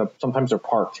 Sometimes they're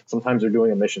parked. Sometimes they're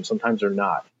doing a mission. Sometimes they're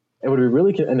not. It would be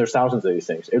really, and there's thousands of these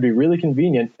things. It would be really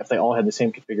convenient if they all had the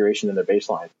same configuration in their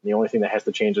baseline. The only thing that has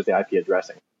to change is the IP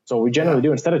addressing. So what we generally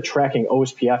do, instead of tracking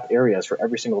OSPF areas for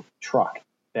every single truck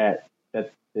that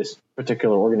this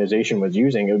particular organization was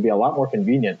using, it would be a lot more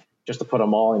convenient just to put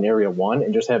them all in Area 1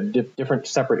 and just have different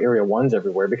separate Area 1s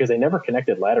everywhere, because they never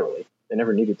connected laterally. They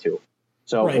never needed to.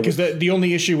 So right, because the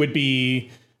only issue would be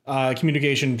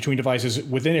communication between devices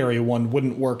within Area 1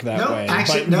 wouldn't work that way.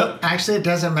 Actually, it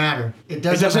doesn't matter. It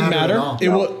doesn't matter. At all. It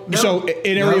will. No. So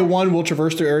in Area 1 will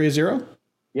traverse through Area 0?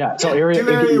 Yeah, so area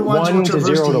 1 to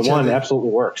 0 to 1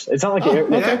 absolutely works. It's not like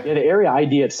the area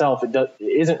ID itself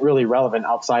isn't really relevant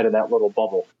outside of that little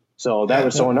bubble. So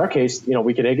so in our case,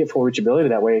 we could get full reachability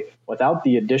that way without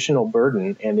the additional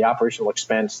burden and the operational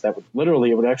expense that it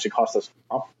would actually cost us,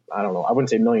 I don't know, I wouldn't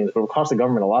say millions, but it would cost the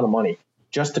government a lot of money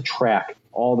just to track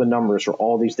all the numbers for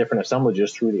all these different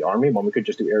assemblages through the Army when we could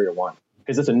just do Area 1.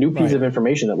 Because it's a new piece of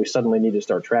information that we suddenly need to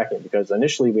start tracking, because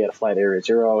initially we had a flat Area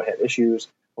 0, had issues.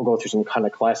 We'll go through some kind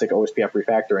of classic OSPF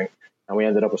refactoring. and we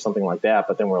ended up with something like that.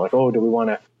 But then we're like, oh, do we want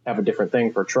to have a different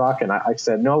thing for truck? And I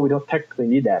said, no, we don't technically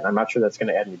need that. And I'm not sure that's going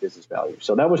to add any business value.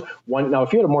 So that was one. Now,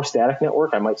 if you had a more static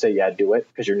network, I might say, yeah, do it,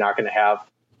 because you're not going to have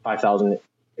 5,000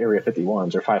 Area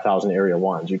 51s or 5,000 Area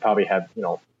 1s. You'd probably have,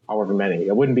 however many.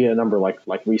 It wouldn't be a number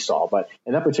like we saw. But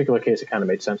in that particular case, it kind of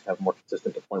made sense to have a more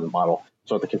consistent deployment model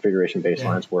so that the configuration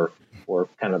baselines were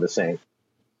kind of the same.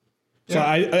 So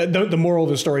the moral of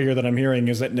the story here that I'm hearing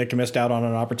is that Nick missed out on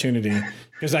an opportunity,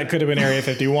 because that could have been Area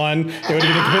 51. It would have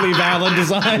been a completely valid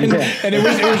design, and it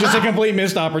was just a complete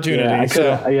missed opportunity. I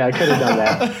could have done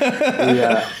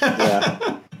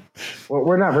that.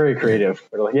 We're not very creative.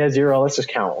 We're like, 0, let's just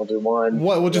count. We'll do 1.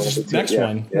 We'll just do next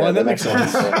one. Yeah, well, that makes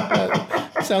sense.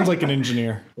 Sounds like an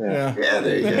engineer. Yeah,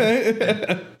 there you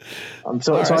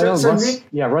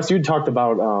go. Russ, you talked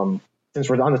about, since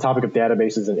we're on the topic of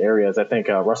databases and areas, I think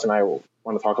Russ and I want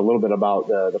to talk a little bit about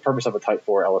the purpose of a Type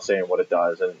 4 LSA and what it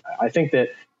does. And I think that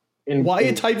why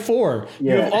a Type 4?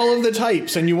 You have all of the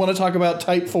types, and you want to talk about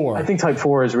Type 4. I think Type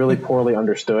 4 is really poorly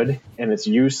understood, and its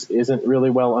use isn't really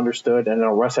well understood. And I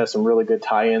know Russ has some really good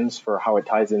tie-ins for how it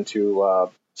ties into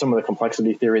some of the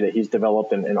complexity theory that he's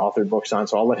developed and authored books on.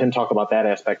 So I'll let him talk about that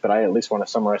aspect, but I at least want to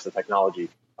summarize the technology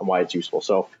and why it's useful.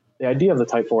 So the idea of the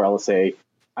Type 4 LSA,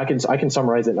 I can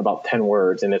summarize it in about 10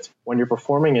 words, and it's when you're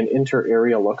performing an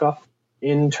inter-area lookup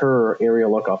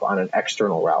on an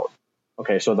external route.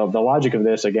 Okay, so the logic of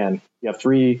this, again, you have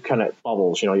 3 kind of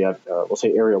bubbles. You have, we'll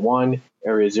say Area 1,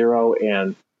 Area 0,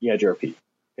 and EIGRP. Okay,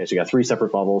 so you got 3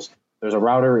 separate bubbles. There's a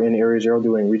router in Area 0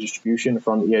 doing redistribution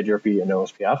from EIGRP and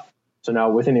OSPF. So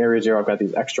now within Area 0, I've got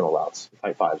these external routes,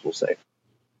 Type 5s, we'll say.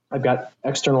 I've got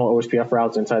external OSPF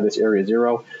routes inside this Area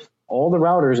 0. All the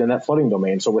routers in that flooding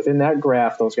domain. So within that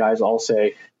graph, those guys all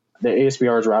say the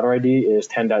ASBR's router ID is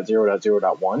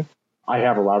 10.0.0.1. I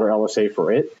have a router LSA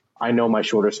for it. I know my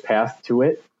shortest path to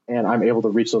it, and I'm able to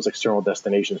reach those external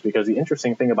destinations. Because the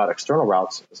interesting thing about external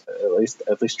routes,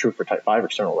 at least true for Type 5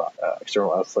 external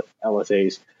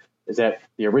LSAs, is that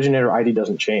the originator ID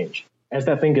doesn't change. As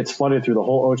that thing gets flooded through the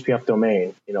whole OSPF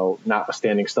domain,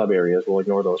 notwithstanding stub areas, we'll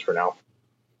ignore those for now.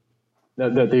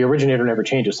 The originator never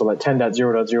changes. So that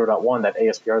 10.0.0.1, that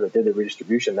ASBR that did the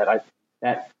redistribution,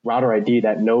 that router ID,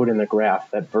 that node in the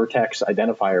graph, that vertex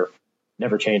identifier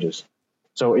never changes.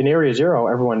 So in Area 0,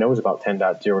 everyone knows about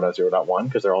 10.0.0.1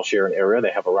 because they're all sharing area. They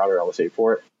have a router LSA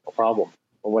for it, no problem.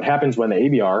 But what happens when the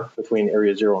ABR between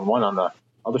Area 0 and 1 on the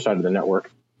other side of the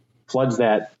network floods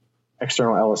that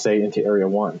external LSA into Area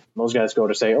 1? Those guys go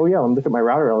to say, oh, yeah, let me look at my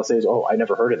router LSAs. Oh, I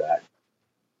never heard of that.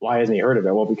 Why hasn't he heard of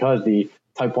it? Well, because the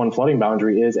Type 1 flooding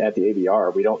boundary is at the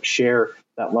ABR. We don't share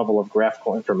that level of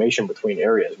graphical information between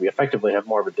areas. We effectively have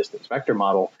more of a distance vector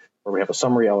model where we have a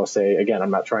summary LSA. Again,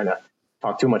 I'm not trying to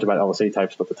talk too much about LSA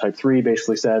types, but the Type 3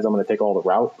 basically says I'm going to take all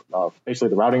the basically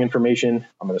the routing information.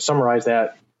 I'm going to summarize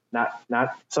that, not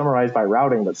summarized by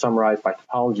routing, but summarized by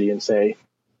topology, and say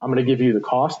I'm going to give you the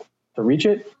cost to reach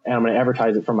it, and I'm going to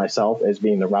advertise it for myself as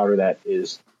being the router that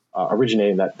is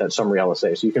originating that summary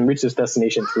LSA. So you can reach this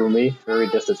destination through me, very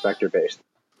distance vector based.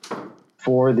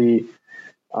 For the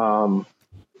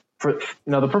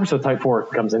the purpose of Type 4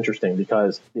 becomes interesting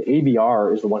because the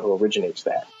ABR is the one who originates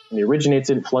that, and he originates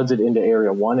it and floods it into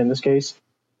Area 1 in this case,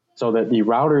 so that the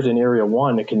routers in Area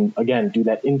 1 can again do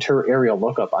that inter-area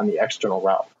lookup on the external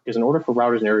route. Because in order for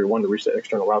routers in Area 1 to reach the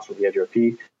external routes from the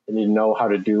EIGRP, they need to know how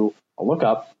to do a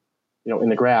lookup, in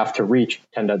the graph to reach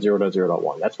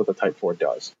 10.0.0.1. That's what the Type 4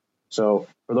 does. So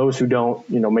for those who don't,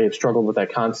 may have struggled with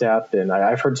that concept, and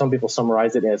I've heard some people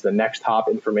summarize it as the next hop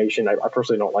information. I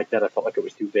personally don't like that. I felt like it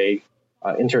was too vague.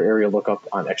 Inter-area lookup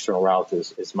on external routes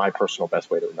is my personal best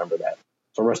way to remember that.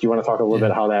 So Russ, do you want to talk a little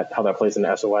bit how that plays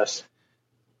into SOS?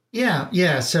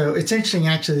 Yeah. So it's interesting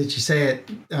actually that you say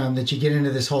it, that you get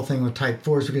into this whole thing with Type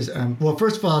 4s because,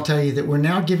 first of all, I'll tell you that we're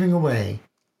now giving away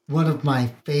one of my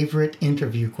favorite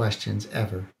interview questions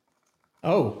ever.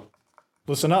 Oh,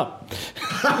 listen up.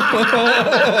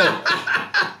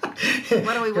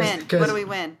 What do we win? What do we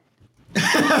win?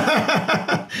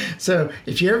 So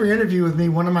if you ever interview with me,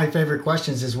 one of my favorite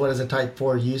questions is what is a Type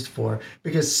 4 used for?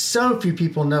 Because so few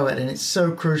people know it, and it's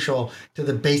so crucial to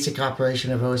the basic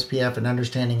operation of OSPF and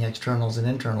understanding externals and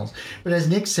internals. But as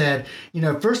Nick said,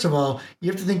 first of all,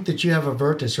 you have to think that you have a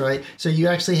Virtus, right? So you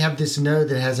actually have this node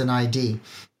that has an ID.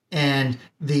 And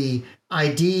the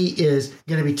ID is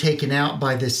going to be taken out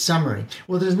by this summary.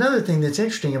 Well, there's another thing that's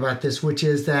interesting about this, which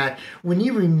is that when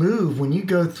you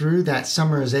go through that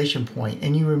summarization point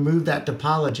and you remove that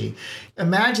topology,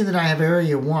 imagine that I have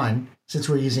Area 1. Since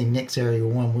we're using Nick's Area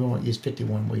 1, we won't use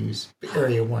 51, we'll use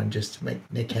Area 1 just to make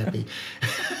Nick happy.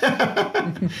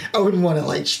 I wouldn't want to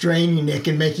like strain you, Nick,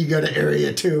 and make you go to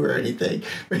area 2 or anything.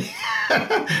 But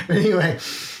anyway,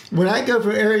 when I go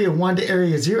from area 1 to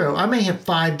area 0, I may have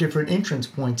 5 different entrance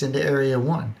points into area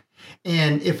 1.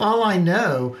 And if all I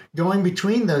know going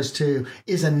between those two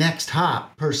is a next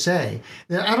hop per se,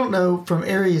 then I don't know from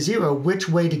area 0 which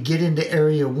way to get into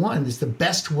area 1 is the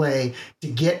best way to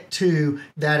get to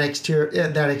that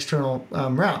external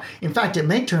route. In fact, it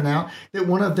may turn out that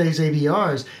one of those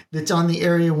ABRs that's on the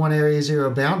area 1, area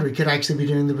 0 boundary could actually be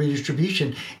doing the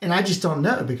redistribution. And I just don't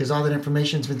know because all that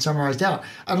information has been summarized out.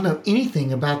 I don't know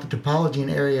anything about the topology in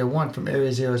area 1 from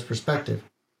area 0's perspective.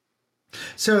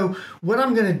 So what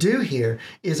I'm going to do here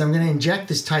is I'm going to inject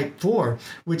this type 4,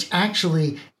 which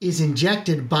actually is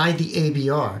injected by the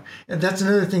ABR. And that's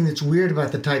another thing that's weird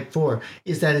about the type 4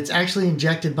 is that it's actually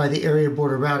injected by the area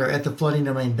border router at the flooding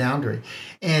domain boundary.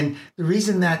 And the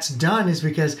reason that's done is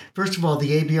because, first of all,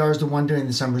 the ABR is the one doing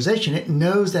the summarization. It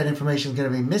knows that information is going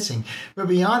to be missing. But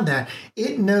beyond that,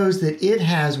 it knows that it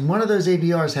has, one of those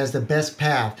ABRs has the best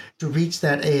path to reach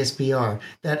that ASBR,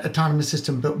 that autonomous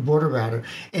system border router.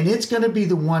 And it's going to be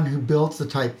the one who builds the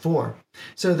type 4.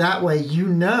 So that way you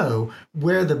know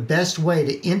where the best way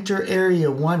to enter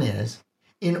area 1 is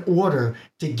in order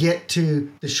to get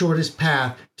to the shortest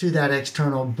path to that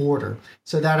external border.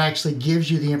 So that actually gives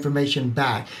you the information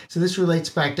back. So this relates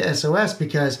back to SOS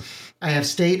because I have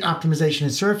state, optimization,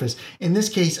 and surface. In this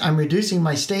case, I'm reducing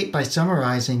my state by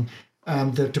summarizing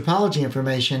the topology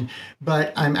information,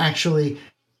 but I'm actually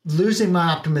losing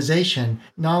my optimization,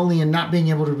 not only in not being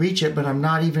able to reach it, but I'm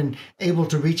not even able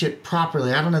to reach it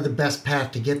properly. I don't know the best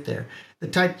path to get there. The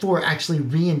type 4 actually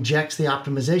re-injects the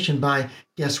optimization by,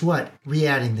 guess what,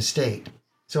 re-adding the state.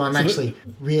 So I'm actually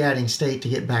re-adding state to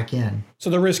get back in. So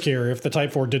the risk here, if the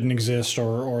type 4 didn't exist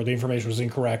or the information was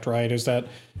incorrect, right, is that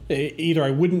either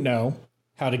I wouldn't know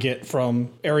how to get from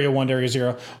area 1 to area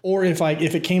 0, or if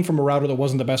it came from a router that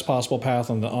wasn't the best possible path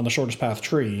on the shortest path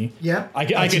tree, I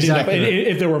could end up,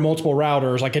 if there were multiple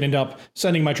routers, I could end up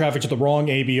sending my traffic to the wrong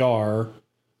ABR,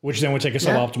 which then would take a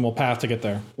suboptimal path to get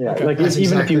there. Yeah, okay. Like that's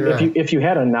even exactly if you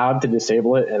had a knob to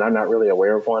disable it, and I'm not really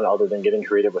aware of one other than getting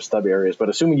creative with stub areas, but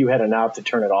assuming you had a knob to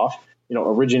turn it off,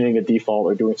 originating a default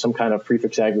or doing some kind of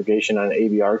prefix aggregation on an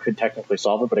ABR could technically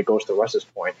solve it, but it goes to Russ's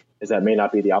point, is that may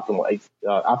not be the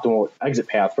optimal exit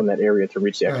path from that area to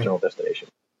reach the external destination.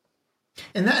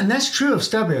 And that's true of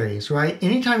stub areas, right?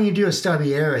 Anytime you do a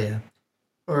stubby area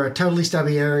or a totally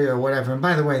stubby area or whatever, and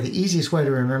by the way, the easiest way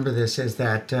to remember this is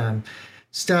that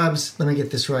stubs, let me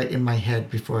get this right in my head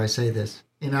before I say this.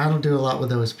 I don't do a lot with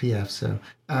OSPF, so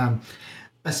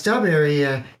a stub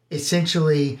area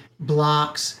essentially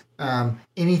blocks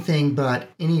anything but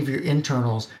any of your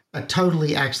internals. A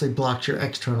totally actually blocks your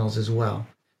externals as well.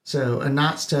 So a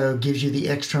not sto gives you the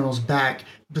externals back,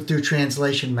 but through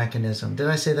translation mechanism. Did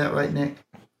I say that right, Nick?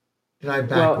 Did I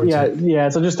backwards? Well, yeah.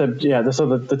 So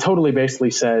the totally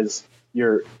basically says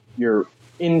your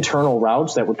internal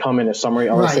routes that would come in as summary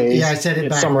LSAs. Right. Yeah, I said it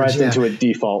backwards, summarized into a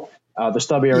default. The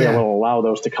stub area will allow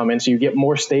those to come in, so you get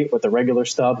more state with the regular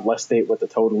stub, less state with the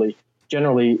totally.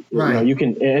 Generally, you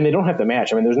can, and they don't have to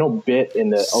match. I mean, there's no bit in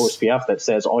the OSPF that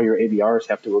says all your ABRs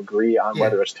have to agree on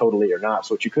whether it's totally or not.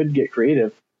 So what you could get creative,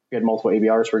 if you had multiple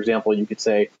ABRs, for example, you could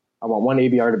say, I want one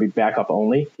ABR to be backup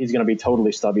only. He's going to be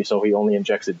totally stubby, so he only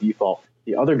injects a default.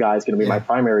 The other guy is going to be my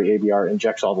primary ABR,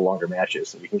 injects all the longer matches.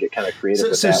 So you can get kind of creative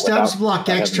with that. So stubs block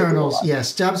externals. Yeah,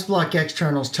 stubs block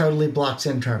externals, totally blocks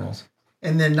internals.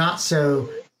 And then not so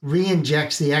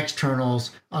re-injects the externals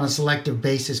on a selective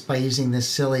basis by using this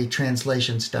silly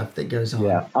translation stuff that goes on.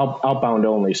 Yeah, outbound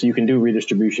only. So you can do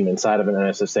redistribution inside of an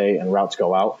NSSA and routes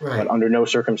go out, but under no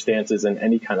circumstances in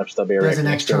any kind of stub area. Does an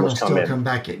external still come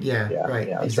back?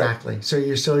 Exactly. Right. So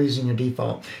you're still using your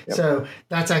default. Yep. So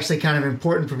that's actually kind of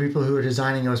important for people who are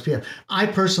designing OSPF. I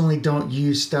personally don't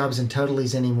use stubs and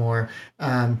totalies anymore.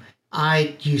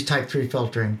 I use type 3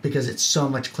 filtering because it's so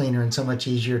much cleaner and so much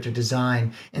easier to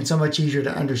design and so much easier to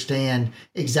understand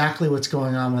exactly what's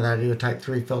going on when I do a type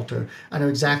 3 filter. I know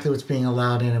exactly what's being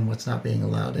allowed in and what's not being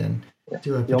allowed in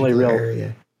to a particular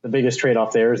area. The biggest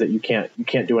trade-off there is that you can't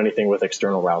do anything with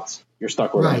external routes. You're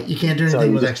stuck with them. Right, you can't do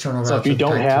anything with external routes. So if you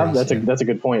don't have, that's a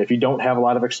good point. If you don't have a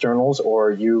lot of externals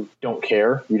or you don't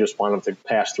care, you just want them to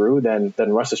pass through, then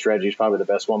Russ's strategy is probably the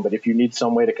best one. But if you need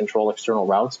some way to control external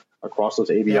routes across those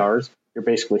ABRs, you're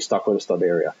basically stuck with a stub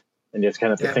area. And you just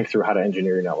kind of have to think through how to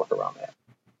engineer your network around that.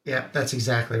 Yeah, that's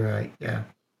exactly right. Yeah.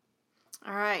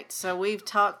 All right, so we've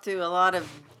talked through a lot of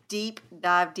deep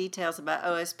dive details about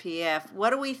OSPF.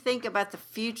 What do we think about the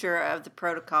future of the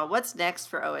protocol? What's next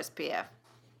for OSPF?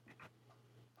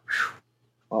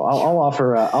 Well,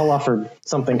 I'll offer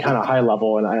something kind of high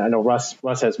level, and I know Russ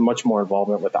has much more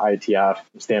involvement with the IETF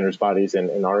standards bodies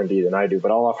and R&D than I do,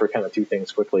 but I'll offer kind of two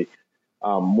things quickly.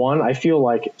 One, I feel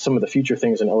like some of the future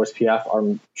things in OSPF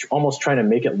are almost trying to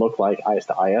make it look like IS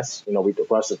to IS.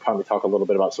 Russ has probably talked a little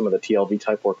bit about some of the TLV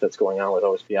type work that's going on with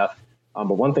OSPF.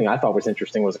 But one thing I thought was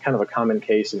interesting was kind of a common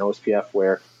case in OSPF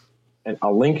where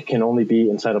a link can only be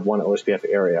inside of one OSPF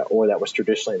area, or that was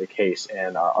traditionally the case.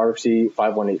 And RFC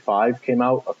 5185 came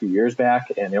out a few years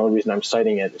back, and the only reason I'm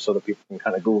citing it is so that people can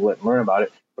kind of Google it and learn about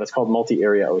it, but it's called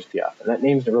multi-area OSPF. And that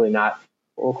name's really not,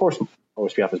 well, of course,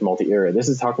 OSPF is multi-area. This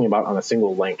is talking about on a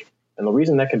single link. And the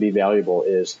reason that can be valuable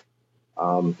is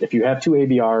if you have two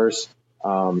ABRs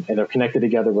and they're connected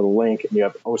together with a link, and you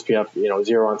have OSPF,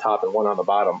 0 on top and 1 on the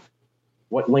bottom,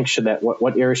 what area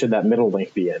should that middle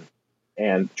link be in?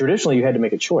 And traditionally, you had to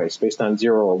make a choice based on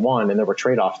 0 or 1, and there were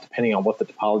trade-offs depending on what the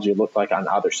topology looked like on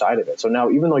either side of it. So now,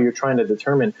 even though you're trying to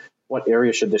determine what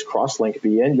area should this cross-link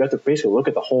be in, you have to basically look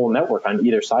at the whole network on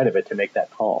either side of it to make that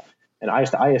call. And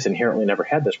IS to IS inherently never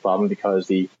had this problem because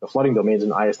the flooding domains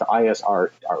in IS to IS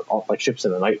are like ships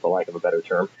in the night, for lack of a better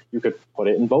term. You could put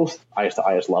it in both IS to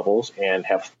IS levels and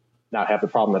not have the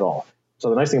problem at all. So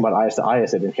the nice thing about IS to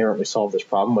IS, it inherently solved this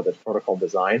problem with its protocol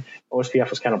design. OSPF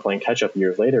was kind of playing catch up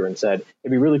years later and said, it'd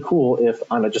be really cool if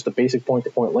on just a basic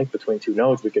point-to-point link between two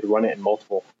nodes, we could run it in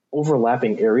multiple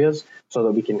overlapping areas so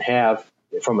that we can have,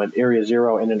 from an area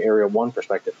 0 and an area 1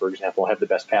 perspective, for example, have the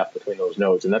best path between those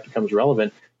nodes. And that becomes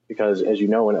relevant because, as you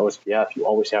know, in OSPF, you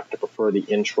always have to prefer the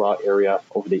intra-area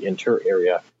over the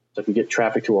inter-area. So if you get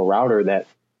traffic to a router that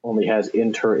only has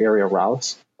inter-area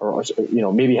routes, or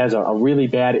maybe has a really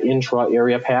bad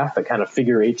intra-area path that kind of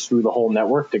figure eights through the whole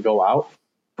network to go out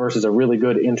versus a really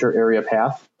good inter-area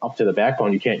path up to the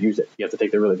backbone, you can't use it. You have to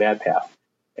take the really bad path.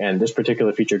 And this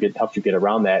particular feature helps you get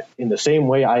around that in the same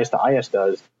way IS to IS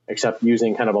does, except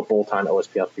using kind of a bolt-on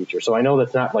OSPF feature. So I know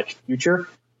that's not like future,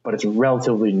 but it's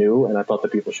relatively new, and I thought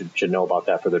that people should know about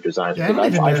that for their designs. Yeah,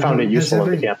 I found it useful on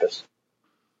the campus.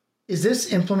 Is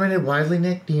this implemented widely,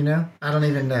 Nick? Do you know? I don't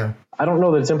even know. I don't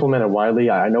know that it's implemented widely.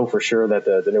 I know for sure that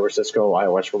the newer Cisco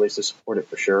iOS releases support it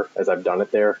for sure, as I've done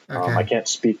it there. Okay. I can't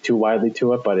speak too widely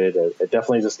to it, but it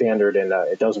definitely is a standard, and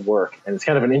it does work. And it's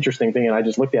kind of an interesting thing, and I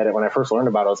just looked at it when I first learned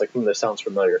about it. I was like, this sounds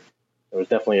familiar. It was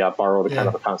definitely borrowed kind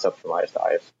of a concept from IS to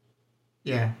IS.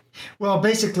 Yeah. Well,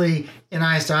 basically, in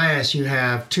IS to IS, you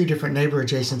have two different neighbor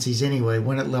adjacencies anyway,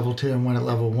 one at level 2 and one at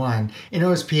level 1. In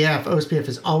OSPF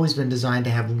has always been designed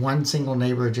to have one single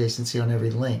neighbor adjacency on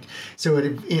every link. So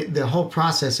the whole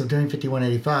process of doing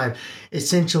 5185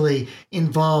 essentially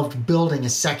involved building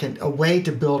a way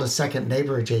to build a second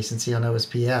neighbor adjacency on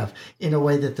OSPF in a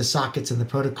way that the sockets and the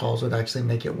protocols would actually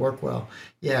make it work well.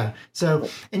 Yeah. So,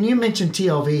 and you mentioned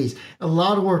TLVs. A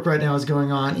lot of work right now is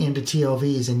going on into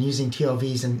TLVs and using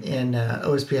TLVs in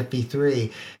OSPF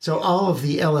v3. So all of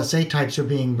the LSA types are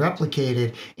being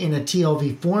replicated in a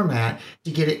TLV format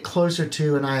to get it closer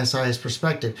to an ISIS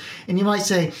perspective. And you might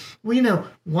say, well,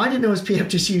 why didn't OSPF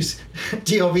just use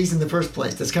TLVs in the first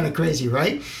place? That's kind of crazy,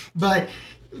 right? But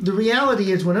the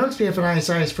reality is when OSPF and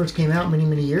ISIS first came out many,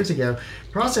 many years ago,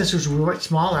 processors were much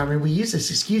smaller. I mean, we use this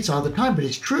excuse all the time, but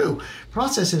it's true.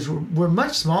 Processors were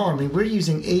much smaller. I mean, we're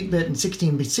using 8-bit and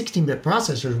 16-bit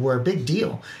processors were a big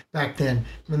deal back then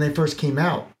when they first came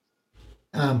out.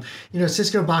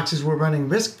 Cisco boxes were running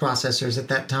RISC processors at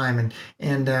that time,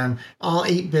 and all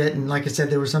 8-bit, and like I said,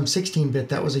 there was some 16-bit.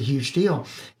 That was a huge deal.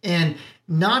 And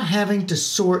not having to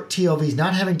sort TLVs,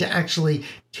 not having to actually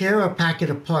tear a packet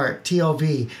apart,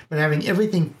 TLV, but having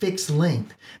everything fixed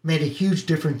length made a huge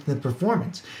difference in the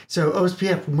performance. So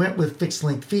OSPF went with fixed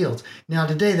length fields. Now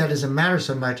today that doesn't matter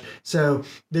so much. So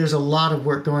there's a lot of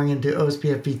work going into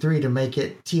OSPF v3 to make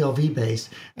it TLV based.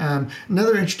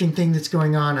 Another interesting thing that's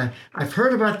going on, I've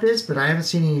heard about this, but I haven't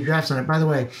seen any drafts on it. By the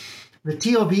way, the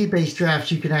TLV based drafts,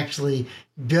 you can actually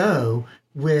go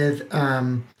with,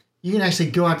 you can actually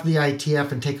go out to the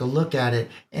IETF and take a look at it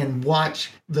and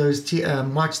watch those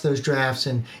drafts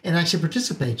and actually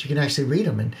participate. You can actually read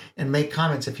them and make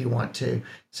comments if you want to.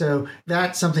 So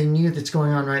that's something new that's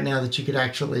going on right now that you could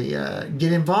actually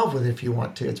get involved with if you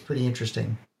want to. It's pretty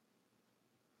interesting.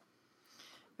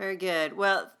 Very good.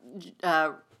 Well,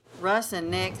 Russ and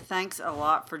Nick, thanks a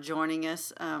lot for joining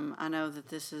us. I know that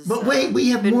this is... But wait, we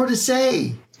have more to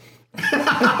say.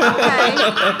 Okay.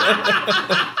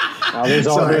 There's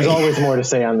always more to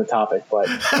say on the topic, but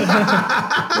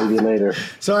maybe later.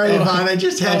 Sorry, Yvonne, I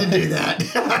just had to do that.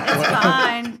 It's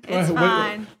fine. It's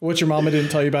fine. What your mama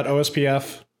didn't tell you about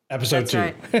OSPF, episode 2.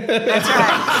 Right. That's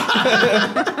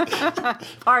right.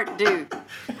 Part 2.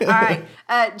 All right.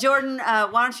 Jordan,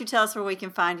 why don't you tell us where we can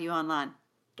find you online?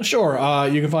 Sure.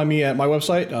 You can find me at my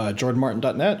website,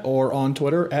 jordanmartin.net, or on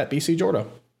Twitter at bcjordo.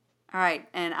 All right,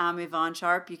 and I'm Yvonne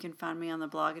Sharp. You can find me on the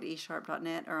blog at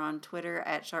esharp.net or on Twitter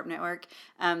at Sharp Network.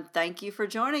 Thank you for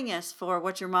joining us for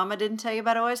What Your Mama Didn't Tell You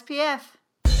About OSPF.